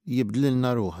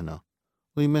 jibdlilna ruħna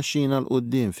u jmexxina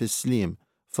l-qudiem fis-sliem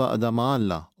faqda ma'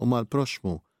 Alla u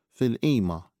mal-proxmu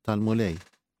fil-qima tal-mulej.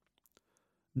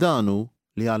 Danu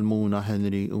li għalmuna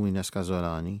Henry u Inez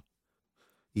Casolani.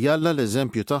 Jalla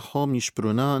l-eżempju tagħhom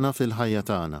jixprunana fil-ħajja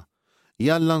tagħna.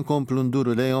 Jalla nkomplu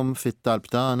nduru lejhom fit-talb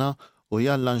tagħna u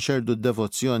jalla nxerdu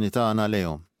d-devozzjoni tagħna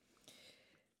lejhom.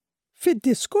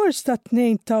 Fid-diskors ta'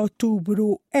 2 ta'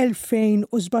 Ottubru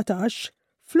 2017,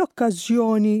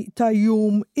 fl-okkażjoni ta'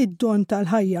 jum id-don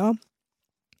tal-ħajja,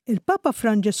 il-Papa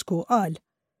Franġisku qal: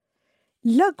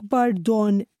 l-akbar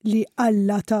don li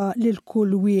Alla ta' lil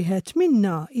kull wieħed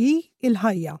minna hi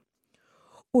il-ħajja.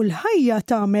 U l-ħajja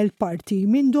tagħmel parti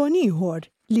minn don ieħor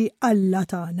li Alla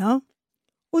tagħna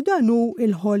u dan hu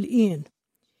l-ħolqien.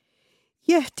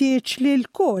 Jeħtieġ li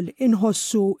l-koll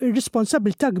inħossu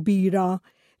ir-responsabbiltà kbira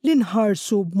li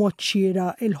nħarsu b'mod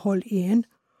xieraq il-ħolqien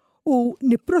u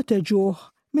nipproteġuh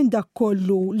minn dak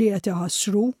kollu li qed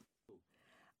iħassru.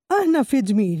 Aħna fi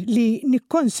dmir li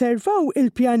nikkonservaw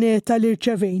il-pjaneta li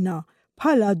rċevejna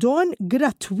bħala don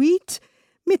grattwit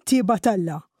mit-tieba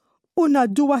t'Alla u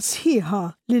nadduha sħiħa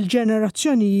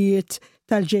lill-ġenerazzjonijiet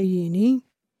tal-ġejjieni.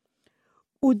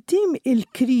 Quddiem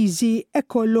il-kriżi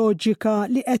ekoloġika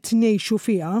li qed ngħixu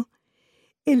fiha,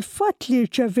 il-fatt li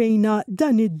rċevejna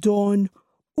dan id-don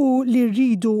u li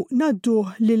rridu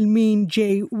nadduh lil min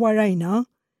ġej warajna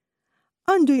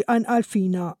għandu jqanqal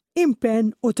fina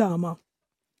impenn u tama.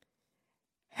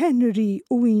 Henry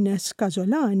u Inez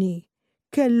Casolani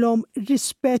kellhom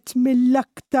rispett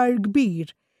mill-aktar kbir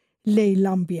lejn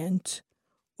l-ambjent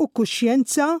u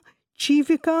kuxjenza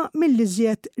ċivika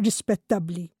mill-iżjed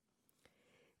rispettabbli.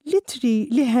 Litri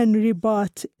li Henry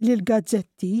bat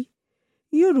lill-gazzetti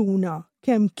juruna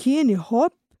kemm kien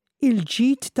iħobb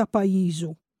il-ġid ta'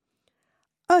 pajjiżu.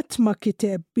 Qatt ma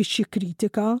kiteb biex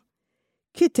jikkritika,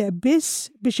 kiteb biss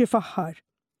biex ifaħħar.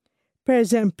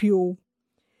 Pereżempju,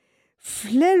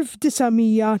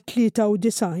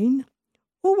 fl-1993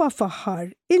 huwa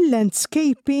faħħar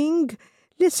il-landscaping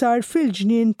li sar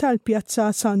fil-ġnien tal-Pjazza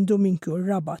San Domingo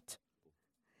Rabat.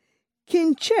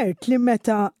 Kien ċert li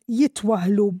meta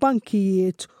jitwaħlu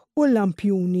bankijiet u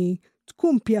lampjuni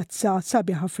tkun pjazza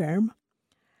sabiħa ferm.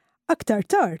 Aktar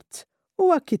tard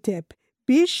huwa kiteb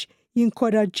biex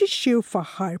jinkoraġġixxi u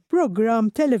faħħar programm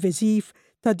televiżiv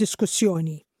ta'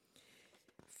 diskussjoni.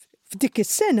 F'dik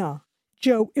is-sena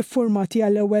ġew iffurmati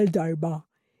għall-ewwel darba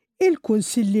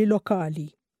il-kunsilli lokali.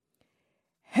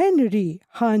 Henry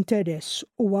ħa interess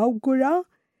u awgura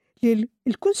li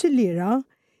l-kunsilliera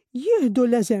jieħdu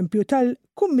l-eżempju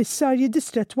tal-kummissarji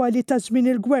distrettwali ta'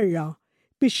 żmien il-gwerra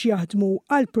biex jaħdmu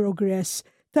għal progress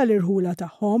tal-irħula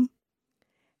tagħhom.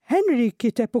 Henry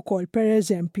kiteb ukoll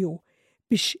pereżempju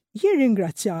biex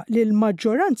jirringrazzja lil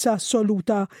maġġoranza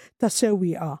assoluta ta'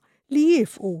 sewwieqa li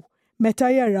jifqu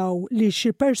meta jaraw li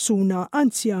xi persuna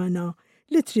anzjana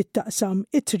li trid taqsam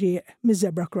it-triq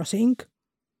miż-zebra crossing.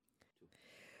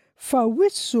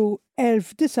 F'Awwissu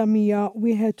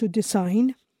 1991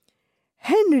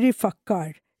 Henry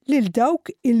fakkar lil dawk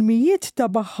il-mijiet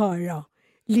ta' baħħara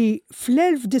li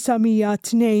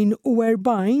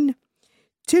fl-1942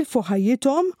 tilfu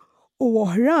ħajjithom u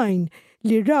oħrajn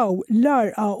li raw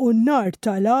l-arqa u n-nar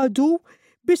tal-għadu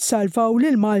biex salvaw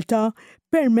lil Malta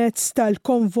permezz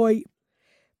tal-konvoj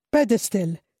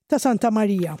pedestal ta' Santa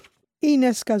Marija.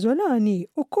 Inez Casolani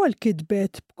wkoll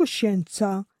kitbet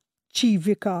b'kuxjenza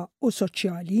ċivika u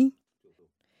soċjali.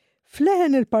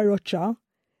 Fleħen il-parroċċa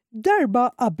darba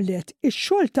qablet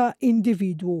ix-xogħol ta'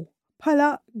 individwu bħala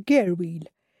gerwil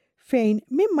fejn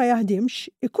min ma jaħdimx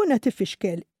ikun qed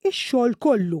ifixkel ix-xogħol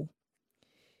kollu.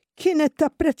 Kienet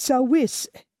tapprezza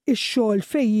wisq ix-xogħol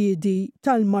fejjiedi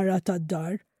tal-mara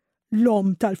tad-dar,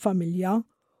 l-om tal-familja u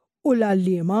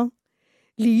l-għalliema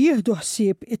li jieħdu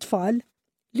ħsieb it-tfal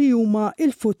li huma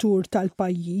il-futur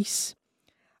tal-pajjiż.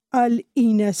 Għal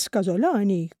Inez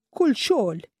Casolani kull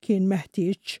xogħol kien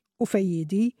meħtieġ u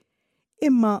fejjiedi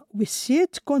imma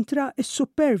wissiet kontra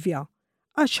s-supervja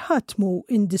għax ħadd mhu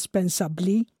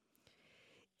indispensabbli.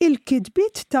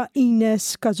 Il-kitbiet ta'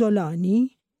 Inez Casolani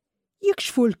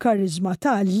jikxfu l-karizma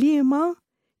ta' għalliema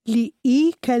li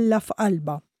hi kellha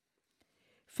f'qalba.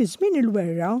 Fi żmien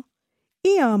il-werra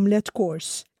hi għamlet kors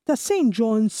ta' St.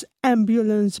 John's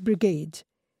Ambulance Brigade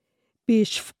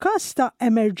biex f'każ ta'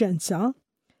 emerġenza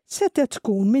setet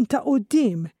tkun minn ta'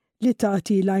 quddiem li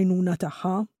tagħti l-għajnuna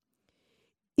tagħha.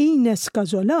 Inez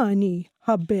Casolani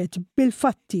ħabbet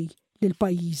bil-fatti lil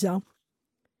pajjiża.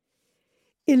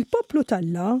 Il-poplu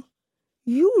Talla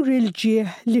juri l-ġieħ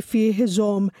li fih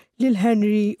iżomm lil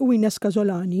Henry u Inez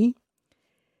Casolani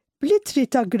b'littri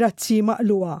ta' grazzi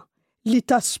maqluqa li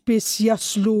ta' spiss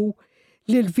jaslu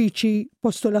lil viċi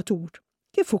postolatur,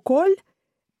 kif ukoll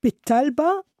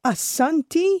bit-talba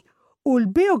għas-santi u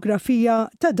l-biografija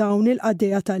ta' dawn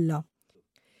il-qaddejja Talla.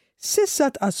 Sissa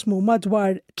tqasmu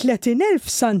madwar 30,000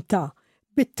 santa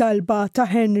bit-talba ta'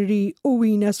 Henry u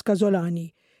Inez Casolani,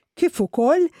 kif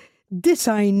ukoll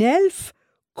 90,000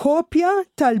 kopja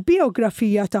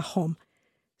tal-biografija tagħhom.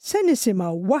 Se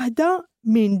nisimgħu waħda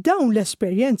minn dawn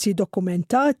l-esperjenzi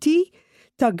dokumentati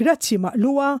ta' grazzi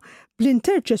maqluqa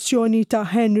bl-interċessjoni ta'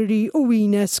 Henry u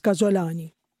Inez Casolani.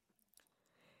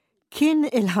 Kien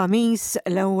il-ħamis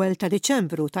l-ewwel ta'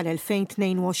 Diċembru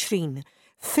tal-2022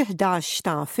 fi 11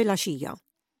 ta' filgħaxija.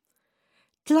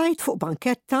 Tlajt fuq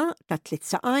banketta ta' 3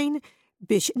 saqajn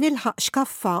biex nilħaq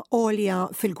xkaffa għolja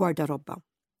fil-gwardarobba.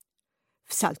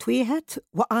 F'salt wieħed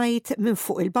waqajt minn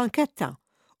fuq il-banketta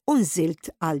u nżilt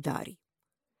għal dari.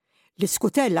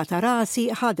 L-iskutella ta' rasi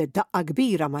ħadet daqqa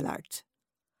kbira mal-art.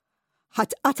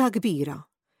 Ħatqata kbira,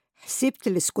 ħsibt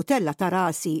l-iskutella ta'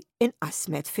 rasi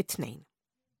inqasmet fit-tnejn.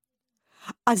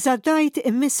 Azzardajt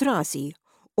immiss rasi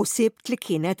u sibt li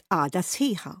kienet għada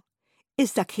sħiħa,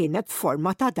 iżda kienet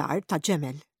forma ta' dar ta'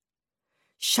 ġemel.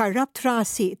 Xarrabt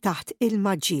rasi taħt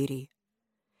il-maġġieri.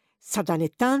 Sa dan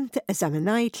it-tant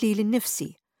eżaminajt li l-nifsi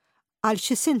għal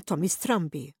xi sintomi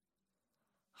strambi.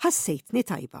 Ħassejtni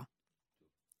tajba.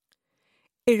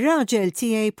 Ir-raġel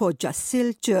tiegħi poġġa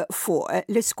s-silġ fuq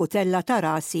l-iskutella ta'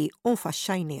 rasi u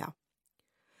nfaxxajniha.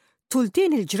 Tul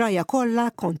din il-ġraja kollha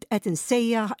kont qed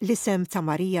insejjaħ l-isem ta'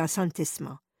 Marija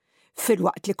Santisma,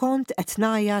 filwaqt li kont qed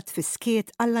ngħajjad fis-skiet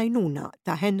għall-għajnuna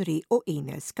ta' Henry u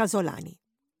Inez Casolani.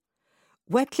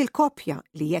 Wett li l-kopja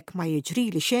li jekk ma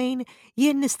jiġrili xejn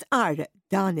jien nistqar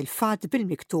dan il-fatt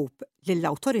bil-miktub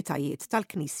lill-awtoritajiet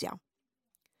tal-Knisja.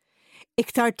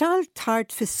 Iktar tard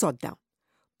tħart fis-sodda,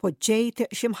 poġġejt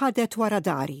ximħadet wara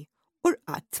dari u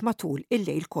rqatt matul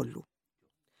il-lejl kollu.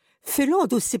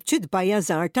 Filgħodu ssibt ċidba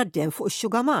jażar tad-dem fuq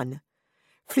ix-xugaman.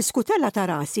 Fl-iskutella ta'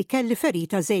 rasi kelli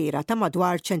ferita żgħira ta'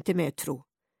 madwar ċentimetru.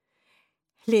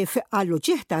 Li għallu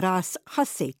ġieħ ta' ras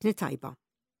ħassejtni tajba.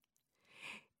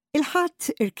 Il-ħadd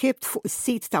irkibt fuq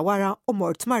is-sit ta' wara u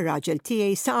mort mar-raġel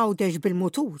tiegħi sa għawdex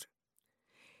bil-mutur.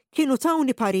 Kienu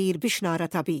tawni parir biex nara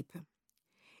tabib.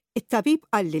 It-tabib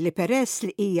qalli li peress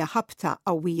li hija ħabta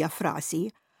qawwija f'rasi,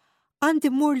 għandi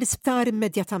mmur l-isptar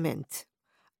immedjatament.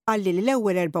 Qalli li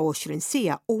l-ewwel 24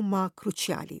 siegħa huma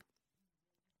kruċjali.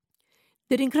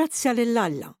 Nirringrazzja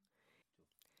lill-Alla.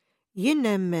 Jien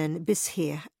nemmen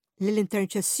bisħieħ li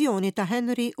l-interċessjoni ta'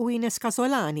 Henry u Inez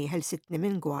Casolani ħelsitni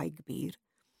minn gwaj kbir.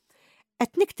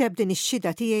 Qed nikteb din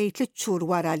ix-xhieda tiegħi 3 xhur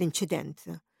wara l-inċident.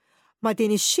 Ma'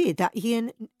 din ix-xhieda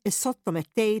jien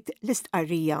issottomettejt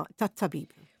l-istqarrija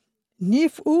tat-tabib.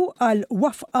 Nifqu għal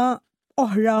wafqa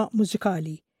oħra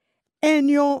mużikali.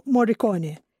 Ennio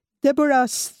Morricone,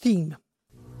 Deborah's Theme.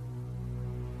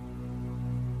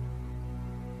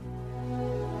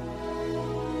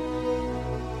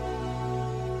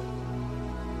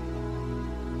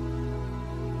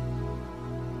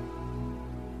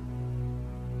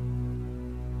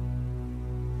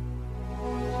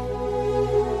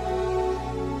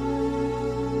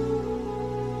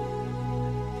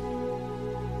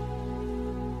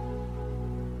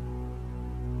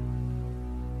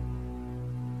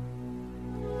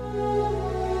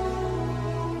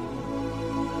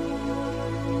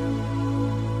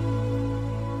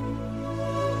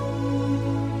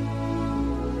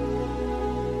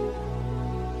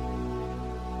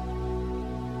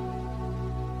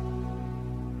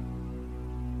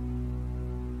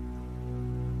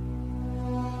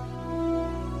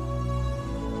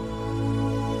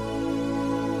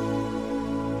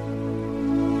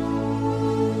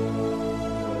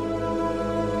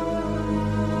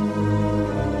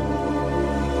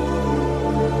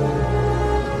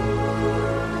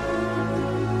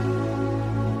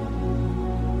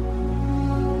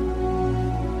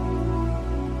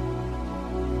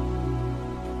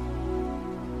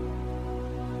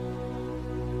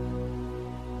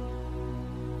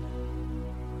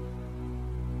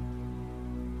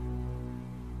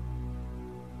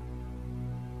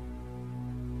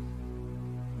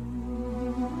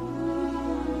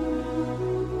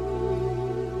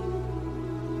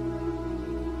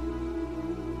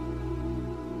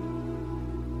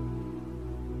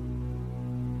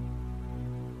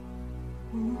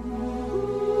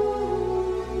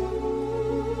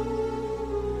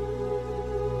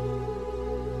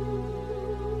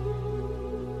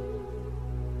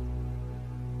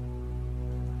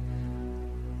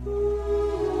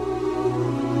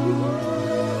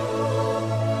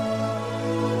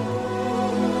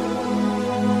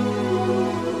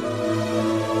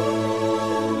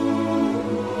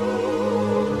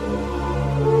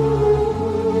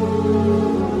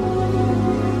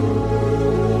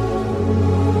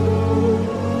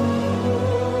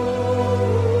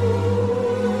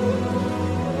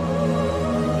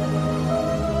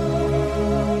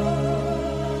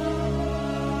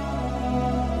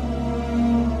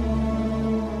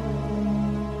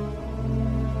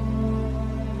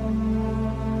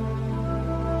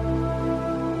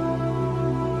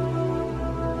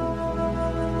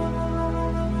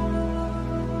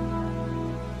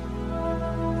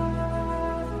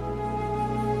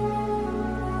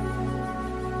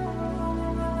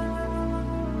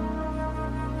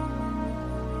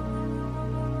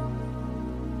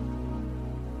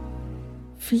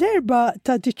 Fl-4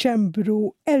 ta'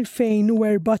 Diċembru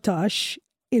 2014,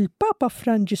 il-Papa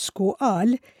Franġisku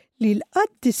qal li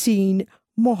l-qaddisin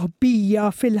moħbija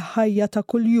fil-ħajja ta'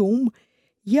 kuljum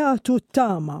jagħtu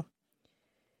tama.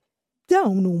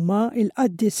 Dawn huma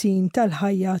l-qaddisin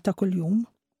tal-ħajja ta' kuljum.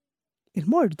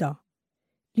 Il-morda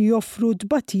li joffru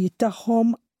d-batijiet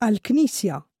tagħhom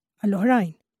għall-Knisja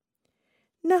għall-oħrajn.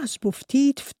 Naħsbu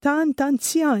ftit f'tant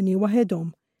anzjani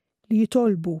waħedhom li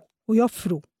jitolbu u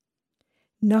joffru.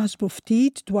 Naħsbu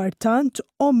ftit dwar tant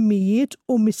ommijiet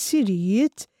u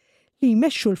missirijiet li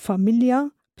jmexxu l-familja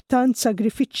b'tant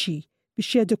sagrifiċċji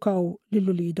biex jedukaw lil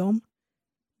uliedhom,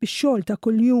 bix-xogħol ta'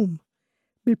 kuljum,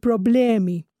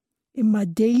 bil-problemi, imma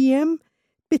dejjem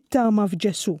bit-tama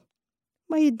f'Ġesu.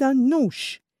 Ma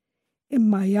jiddannux,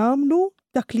 imma jagħmlu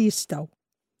dak li jistgħu.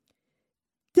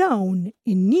 Dawn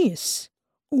in-nies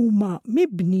huma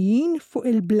mibnijin fuq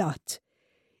il-blat,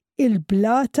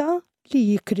 il-blata li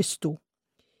hi Kristu.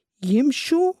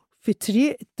 Jimxu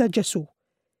fit-triq ta' Ġesu,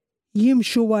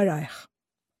 jimxu warajh.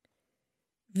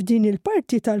 F'din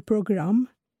il-parti tal-programm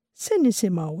se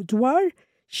nisimgħu dwar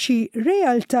xi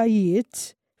realtajiet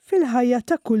fil-ħajja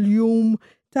ta' kuljum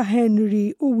ta' Henry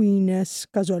u Inez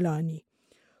Casolani.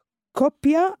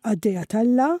 Koppja għaddejja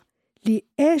talla li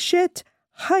għexet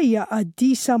ħajja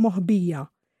qaddisa moħbija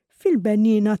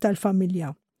fil-benjina tal-familja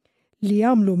li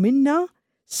għamlu minna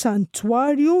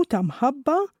santwarju ta'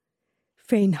 mħabba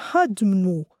fejn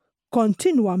ħadmu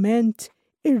kontinwament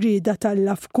ir-rieda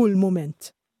talla f'kull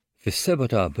mument. Fis-7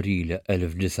 ta' April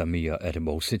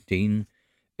 1964,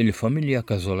 il-familja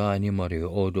Casolani mar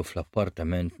joqogħdu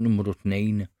fl-appartament numru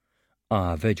 2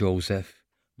 Ave Joseph,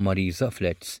 Marija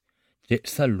Flats, triq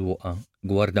Salluqa,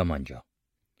 Gwardamanġa.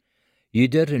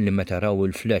 Jidher li meta raw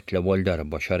il-flet l-ewwel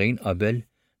darba xarejn qabel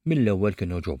mill-ewwel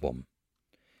kienu ġobhom.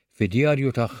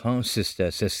 Fid-djarju tagħha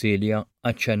Sista Cecilia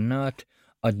aċċennat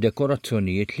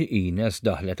għad-dekorazzjonijiet li Inez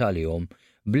daħlet għalihom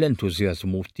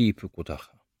bl-entużjażmu tipiku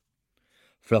tagħha.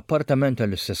 Fl-appartament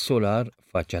tal-istess solar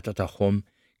faċċata tagħhom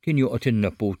kien joqgħod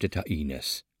in-neputi ta'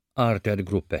 Inez, Arter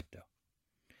Gruppetta.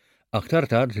 Aktar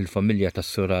tard il-familja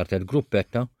tas-sur Arter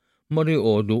Gruppetta marru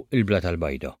jqogħdu il-bla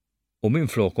tal-bajda u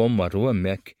minflokhom marru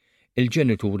hemmhekk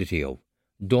il-ġenituri tiegħu,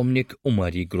 Dominic u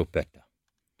Mari Gruppetta.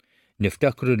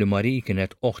 Niftakru li Mari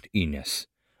kienet oħt Inez,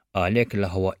 għalhekk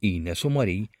l-aħwa Inez u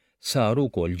Mari saru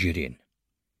wkoll ġirien.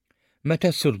 Meta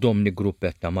s-sur Dominic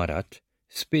Gruppetta marat,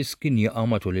 spiss kien jaqa'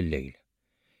 matul il-lejl.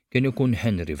 Kien ikun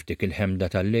Henry f'dik il-ħemda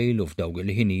tal-lejl u f'dawk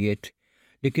il-ħinijiet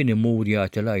li kien imur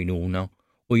jagħti l-għajnuna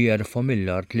u jerfa'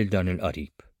 mill-art lil dan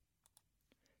il-qarib.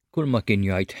 Kull ma kien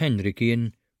jgħid Henry kien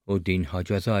u din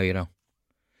ħaġa żgħira.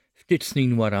 Ftit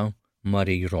snin wara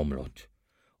Mari romlot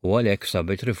u għalhekk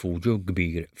sabet rifuġju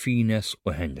kbir f'Inez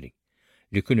u Henry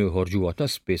li kienu jħorġuha ta'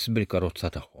 spiss bil-karozza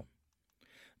tagħhom.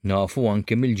 Nafu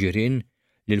anke mill-ġirien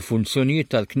li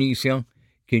l-funzjonijiet tal-Knisja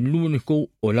kien l-uniku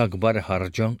u l-akbar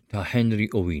ħarġa ta' Henry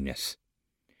u Inez.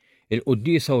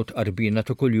 Il-quddiesa u tqarbina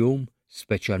ta' kuljum,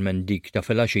 speċjalment dik ta'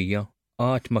 filgħaxija,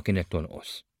 qatt ma kienet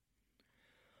tonqos.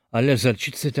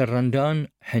 Għall-eżerċizzi tar-randan,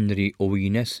 Henry u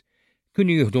Inez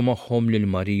kienu jieħdu magħhom lil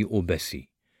Mari u Bessie,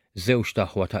 żewġ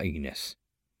taħwa ta' Inez.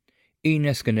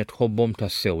 Inez kienet tħobbhom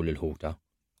tassew lil ħuta.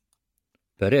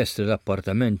 Peress li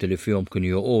l-appartamenti li fihom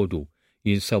kienu joqogħdu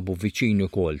jinsabu viċin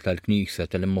ukoll tal-Knisja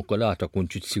tal-Immakolata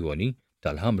Konċizzjoni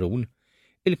tal-Ħamrun,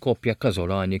 il-koppja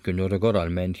Casolani kienu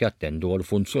regolarment jattendu għal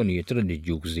funzjonijiet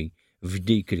reliġjużi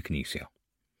f'dik il-Knisja.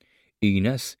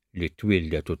 Inez, li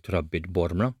twildet u trabbit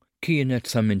Bormra, kienet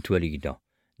sa minn twelida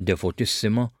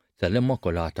devotissima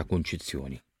tal-Immakolata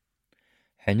Konċizzjoni.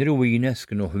 Henry u Inez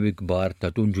kienu ħwi kbar ta'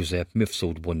 Dun Giuseppe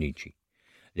Mifsud Bonnici,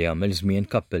 li għamel żmien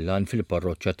kappellan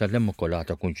fil-parroċċja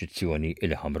tal-Immakolata Konċizzjoni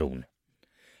il-Ħamrun.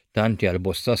 Tanti għal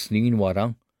bosta snin wara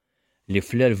li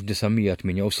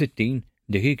fl-1968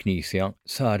 dik knisja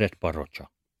saret parroċċa.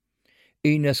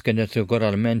 Inez kienet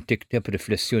regolarment tikteb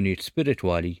riflessjonijiet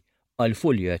spiritwali għal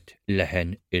fuljet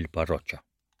leħen il-parroċċa.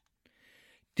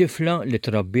 Tifla li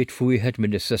trabbiet f'wieħed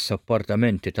mill-istess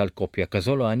appartamenti tal-koppja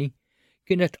Casolani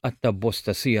kienet qatta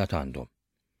bosta sigħat għandhom.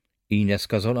 Inez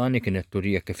Casolani kienet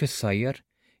turija kif issajjar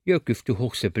jew kif tieħu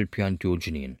ħsieb il-pjanti u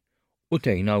l-ġnien u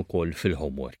tgħinha wkoll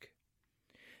fil-homework.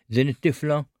 Din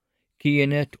it-tifla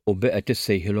kienet u beqgħet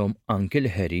issejħilhom anki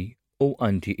l-Harry u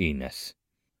Anti Inez.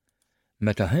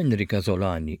 Meta Henry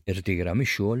Casolani irtira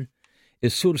mix-xogħol,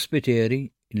 is-Sur Spiteri,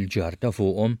 il-ġar ta'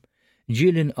 fuqhom,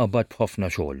 ġiel inqabad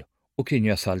b'ħafna xogħol u kien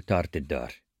jasal tard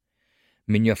id-dar.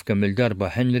 Min jaf kemm il-darba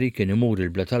Henry kien imur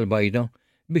il-bla tal-bajda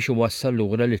biex iwassal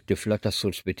lura lit-tifla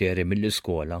tas-Sur Spiteri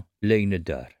mill-iskola lejn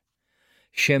id-dar.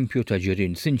 Xempju ta'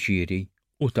 ġirien sinċiri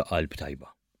u ta' qalb tajba.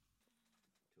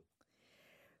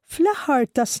 Fl-aħħar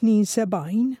ta' snin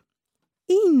 70,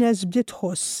 Inez bdiet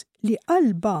tħoss li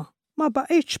qalba ma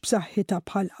baqgħetx b'saħħitha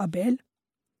bħal qabel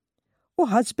u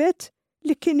ħasbet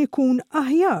li kien ikun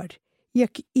aħjar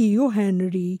jekk u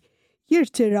Henry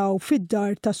jirtiraw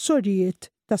fid-dar tas-Sorjiet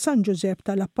ta' San Ġusepp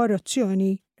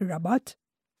tal-Apparizzjoni ir-Rabat.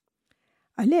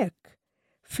 Għalhekk,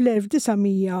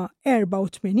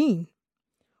 fl-1984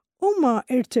 huma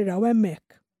irtiraw hemmhekk.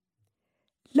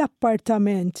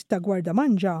 L-appartament ta'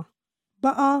 gwardamanġa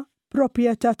baqa'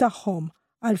 proprjetà tagħhom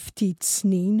għal ftit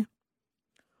snin.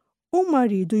 Huma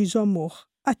rridu jżommuh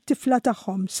għat-tifla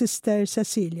tagħhom Sister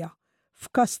Cecilia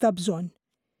f'każ ta' bżonn,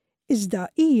 iżda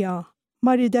hija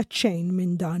ma ridet xejn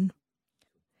minn dan.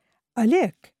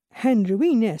 Għalhekk Henry u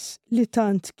Inez li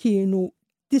tant kienu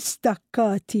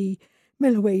distakkati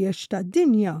mill-ħwejjeġ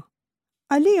tad-dinja,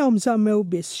 għalihom żammew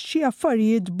biss xi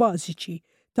affarijiet bażiċi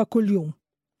ta' kuljum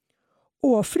u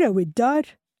offrew id-dar,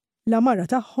 l-amara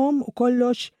tagħhom u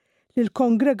kollox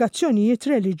lill-kongregazzjonijiet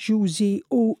reliġjużi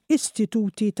u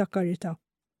istituti ta' karità.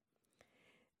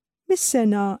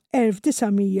 Mis-sena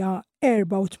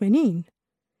 1984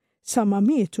 sa ma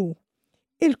mietu,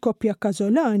 il-koppja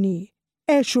Casolani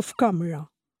għexu f'kamra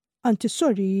għand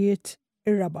is-Sorjiet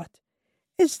ir-Rabat.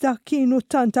 Iżda kienu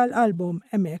tant tal-qalbhom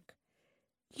hemmhekk.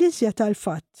 L-iżja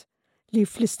tal-fatt li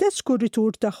fl-istess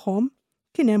kuritur tagħhom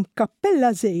kien hemm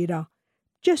kappella żgħira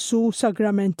Ġesu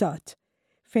sagramentat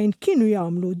fejn kienu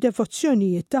jagħmlu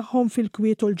devozzjonijiet tagħhom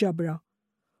fil-kwiet u l-ġabra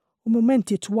u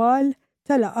mumenti twal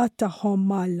tal-laqgħat tagħhom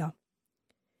mal-Alla.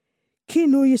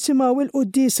 Kienu jisimgħu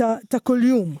il-qudiesa ta'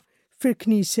 kuljum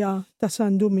fil-Knisja ta'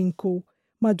 San Dominku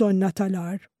Madonna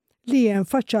tal-Ar li hemm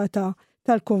faċċata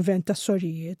tal-Konvent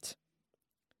tas-Sorjiet.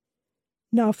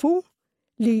 Nafu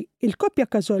li il-koppja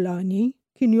Casolani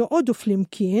kienu joqogħdu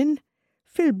flimkien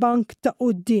fil-bank ta'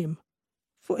 quddiem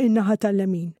fuq in-naħa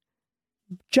tal-lemin,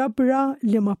 ġabra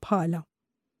li ma bħala.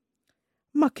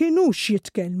 Ma kienux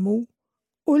jitkellmu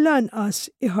u lanqas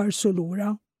iħarsu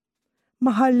lura,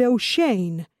 ma ħallew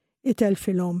xejn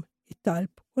itelfilhom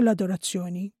it-talb u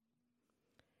l-adorazzjoni.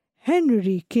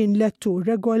 Henry kien lettur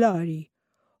regolari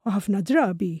u ħafna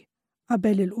drabi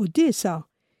qabel il-qudiesa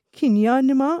kien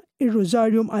janima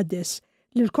ir-Rużarju Mqaddes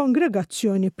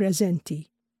lill-kongregazzjoni preżenti.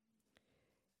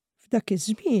 F'dak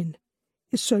iż-żmien,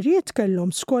 is-Sorjiet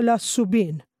kellhom skola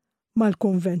subien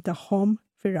mal-kunvent tagħhom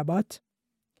fir-Rabat.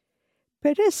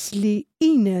 Peress li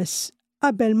Inez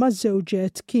qabel ma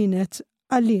żewġet kienet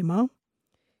għallima,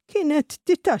 kienet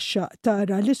titaxxaq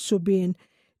tara lis-subien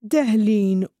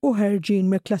deħlin u ħerġin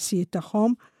mill-klassijiet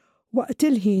tagħhom waqt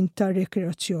il-ħin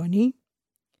tar-rekreazzjoni.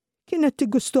 Kienet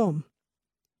tigustom.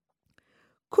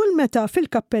 Kull meta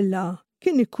fil-kappella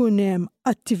kien ikun hemm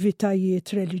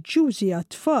attivitajiet reliġjużi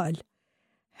għat-tfal,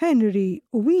 Henry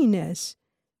u Inez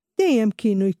dejjem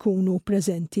kienu jkunu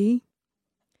preżenti.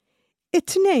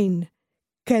 It-tnejn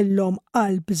kellhom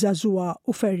qalb żagħżugħa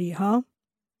u ferriħa.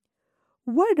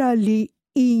 Wara li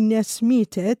Inez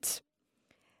mietet,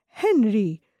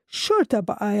 Henry xorta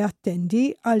baqa'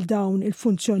 jattendi għal dawn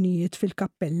il-funzjonijiet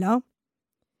fil-kappella.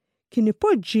 Kien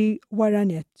ipoġġi wara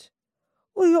nett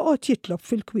u joqgħod jitlob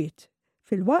fil-kwiet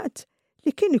filwaqt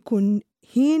li kien ikun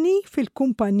ħieni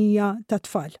fil-kumpanija ta'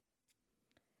 tfal.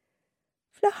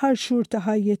 Fl-aħħar xhur ta'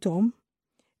 ħajjithom,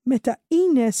 meta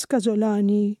Inez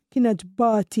Casolani kienet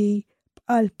bati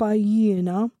b'qalbha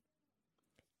jiena,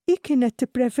 hi kienet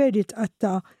tippreferi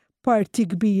tqatta' parti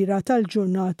kbira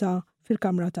tal-ġurnata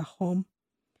fil-kamra tagħhom.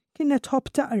 Kienet tħobb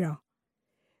taqra.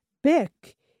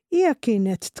 B'hekk hija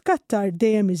kienet tkattar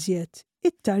dejjem iżjed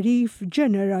it-tarif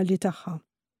ġenerali tagħha.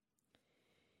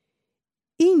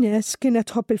 Inez kienet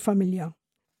tħobb il-familja,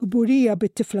 gburija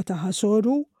bit-tifla tagħha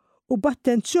Soru u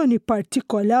b'attenzjoni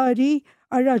partikolari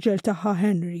għar-raġel tagħha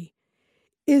Henry.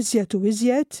 Iżjed u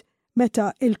iżjed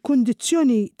meta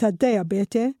il-kundizzjoni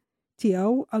tad-diabete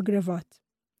tiegħu aggravat.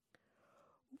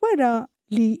 Wara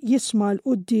li jisma'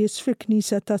 l-quddies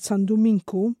fil-Knisja ta' San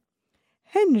Dominku,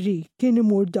 Henry kien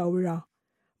imur dawra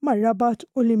mar-Rabat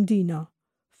u l-Imdina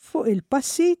fuq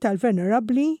il-passi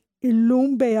tal-Venerabbli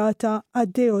illum beata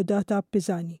Addeodata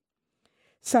Pisani.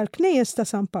 Sal-Knejjes ta'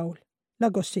 San Pawl,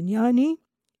 l-Agostinjani,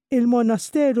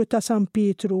 il-Monasteru ta' San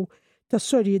Pietru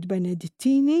tas-Sorjiet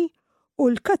Benedettini u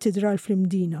l-Katedral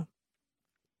fl-Imdina.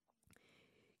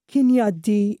 Kien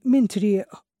jgħaddi minn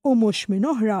triq u mhux minn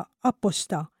oħra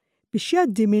apposta biex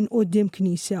jgħaddi minn quddiem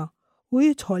knisja u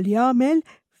jidħol jagħmel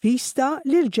vista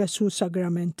lil Ġesu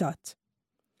sagramentat.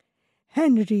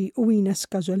 Henry u Inez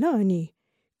Casolani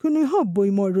kienu jħobbu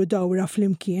jmorru dawra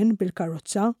flimkien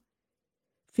bil-karozza.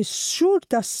 Fix-xhur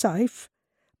tas-sajf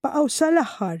baqgħu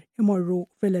sal-aħħar imorru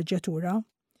vileġġjatura.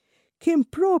 Kien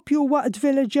propju waqt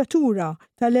vileġġjatura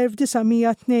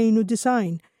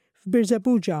tal-1992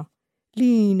 f'Birżebbuġa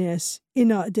li Inez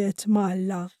inaqdet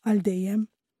Alla għal dejjem.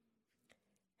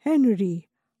 Henry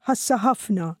ħassa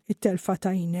ħafna it-telfa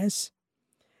ta' Inez.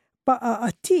 Baqa'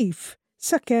 attiv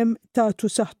sakemm tagħtu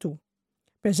saħħtu.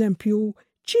 Pereżempju,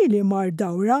 ċili mar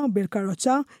dawra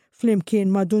bil-karozza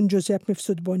flimkien ma' Dun Giuseppe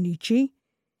Mifsud Bonnici,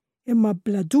 imma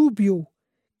bla dubju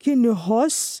kien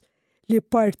iħoss li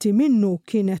parti minnu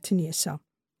kienet niesa.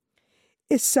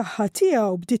 Is-saħħa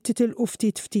tiegħu bdiet titilqu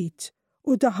ftit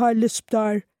u daħal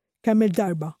l-isptar kemm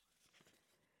il-darba.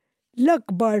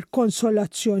 L-akbar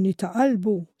konsolazzjoni ta'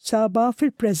 qalbu saba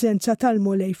fil-preżenza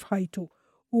tal-Mulej f'ħajtu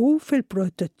u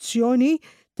fil-protezzjoni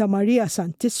ta' Marija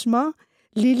Santisma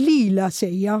li lila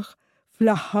sejjaħ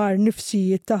fl-aħħar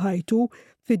nifsijiet ta' ħajtu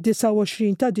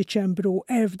fid-29 ta' Diċembru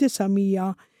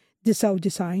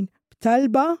 1999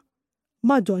 b'talba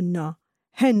Madonna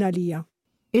ħenna lija.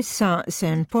 Issa se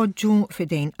npoġġu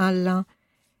f'idejn Alla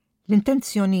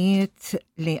l-intenzjonijiet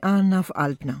li għandna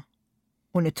f'qalbna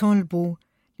u nitolbu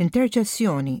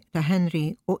l-interċessjoni ta' Henry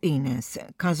u Inez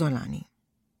Casolani.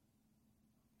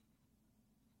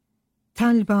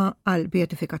 Talba għal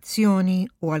beatifikazzjoni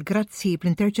u għal grazzi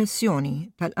bl-interċessjoni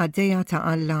tal-qaddejja ta'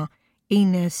 Alla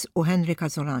Inez u Henry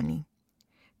Casolani,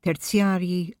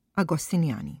 terzjarji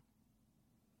Agostinjani.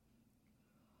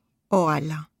 O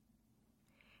Alla,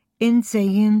 int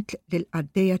żejjint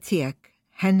lill-qaddejja tiegħek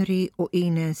Henry u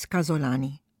Inez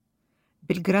Casolani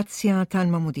bil-grazzja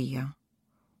tal-mamudija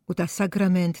u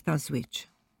tas-sagrament ta' żwieġ.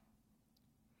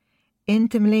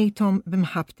 Int imlejthom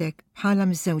b'imħabbtek bħala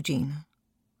miż-żewġin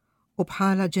u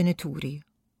bħala ġenituri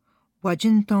u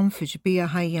aġinthom fi ġbija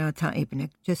ħajja ta'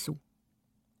 ibnek Ġesu.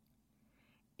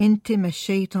 Inti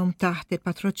mexxejthom taħt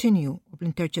il-patroċinju u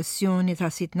bl-interċessjoni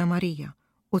ta' Sidna Marija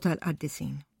u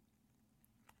tal-qaddisin.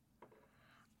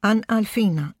 Anqal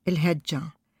fina il-ħeġġa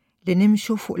li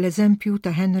nimxu fuq l-eżempju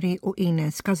ta' Henry u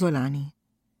Inez Casolani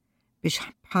biex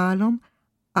bħalhom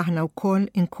aħna wkoll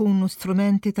inkunu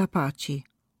strumenti ta' paċi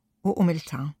u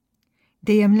umiltà,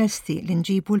 dejjem lesti li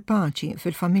nġibu l-paċi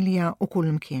fil-familja u kull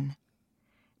imkien,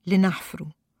 li naħfru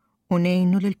u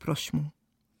ngħinu lil proxmu,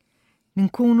 li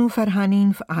nkunu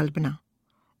ferħanin f'qalbna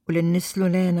u li nnislu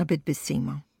lena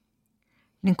bid-bissima,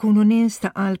 li nkunu nies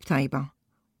ta' qalb tajba,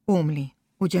 umli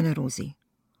u ġenerużi,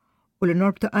 u li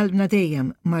norbtu qalbna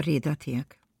dejjem mar-rieda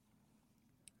tiegħek.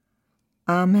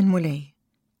 Amen Mulej,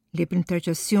 li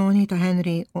b'interċessjoni ta'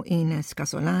 Henry u Inez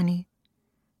Casolani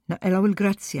naqelaw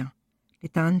il-grazzja li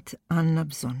tant għandna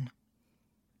bżonn.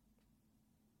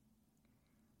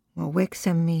 U hekk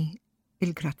semmi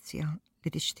il-grazzja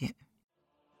li tixtieq.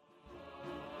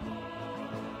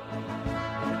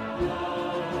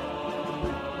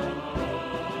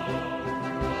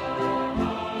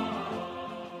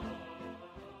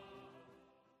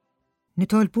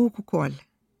 Nitolbuk ukoll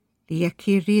li jekk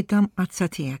jirrieda mqazza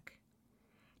tiegħek,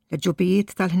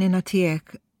 l-ġubijiet tal-ħnina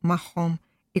tiegħek magħhom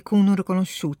ikunu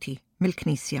rikonoxxuti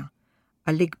mill-Knisja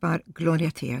għall-ikbar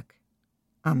glorja tiegħek.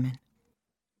 Amen.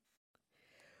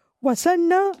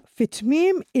 Wasanna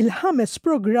fit-tmiem il-5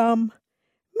 programm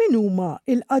min huma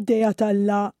il-qaddejja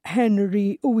tal-Alla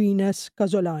Henry u Inez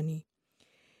Casolani.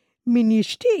 Min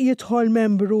jixtieq jidħol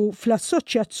membru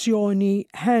fl-Assoċjazzjoni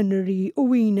Henry u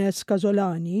Inez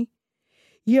Casolani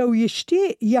jew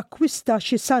jixtieq jakkwista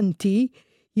xi santi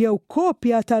jew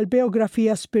kopja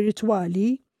tal-biografija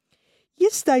spiritwali,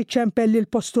 jista' jċempel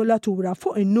il-postulatura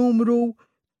fuq in-numru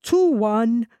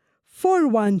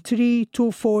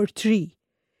 21-413-243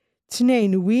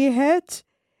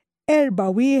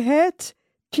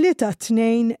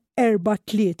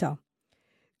 21-41-32-43.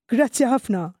 Grazzi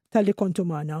ħafna tal-li kontu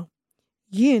magħna.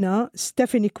 Jiena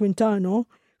Stefani Quintano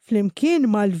flimkien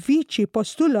mal-viċi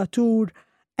postulatur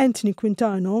Anthony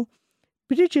Quintano,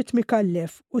 Bridget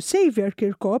Mikallef u Xavier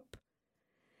Kirkop,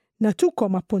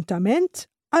 natukom appuntament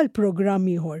għal programm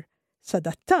ieħor.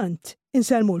 Sadattant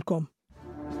inselmulkom.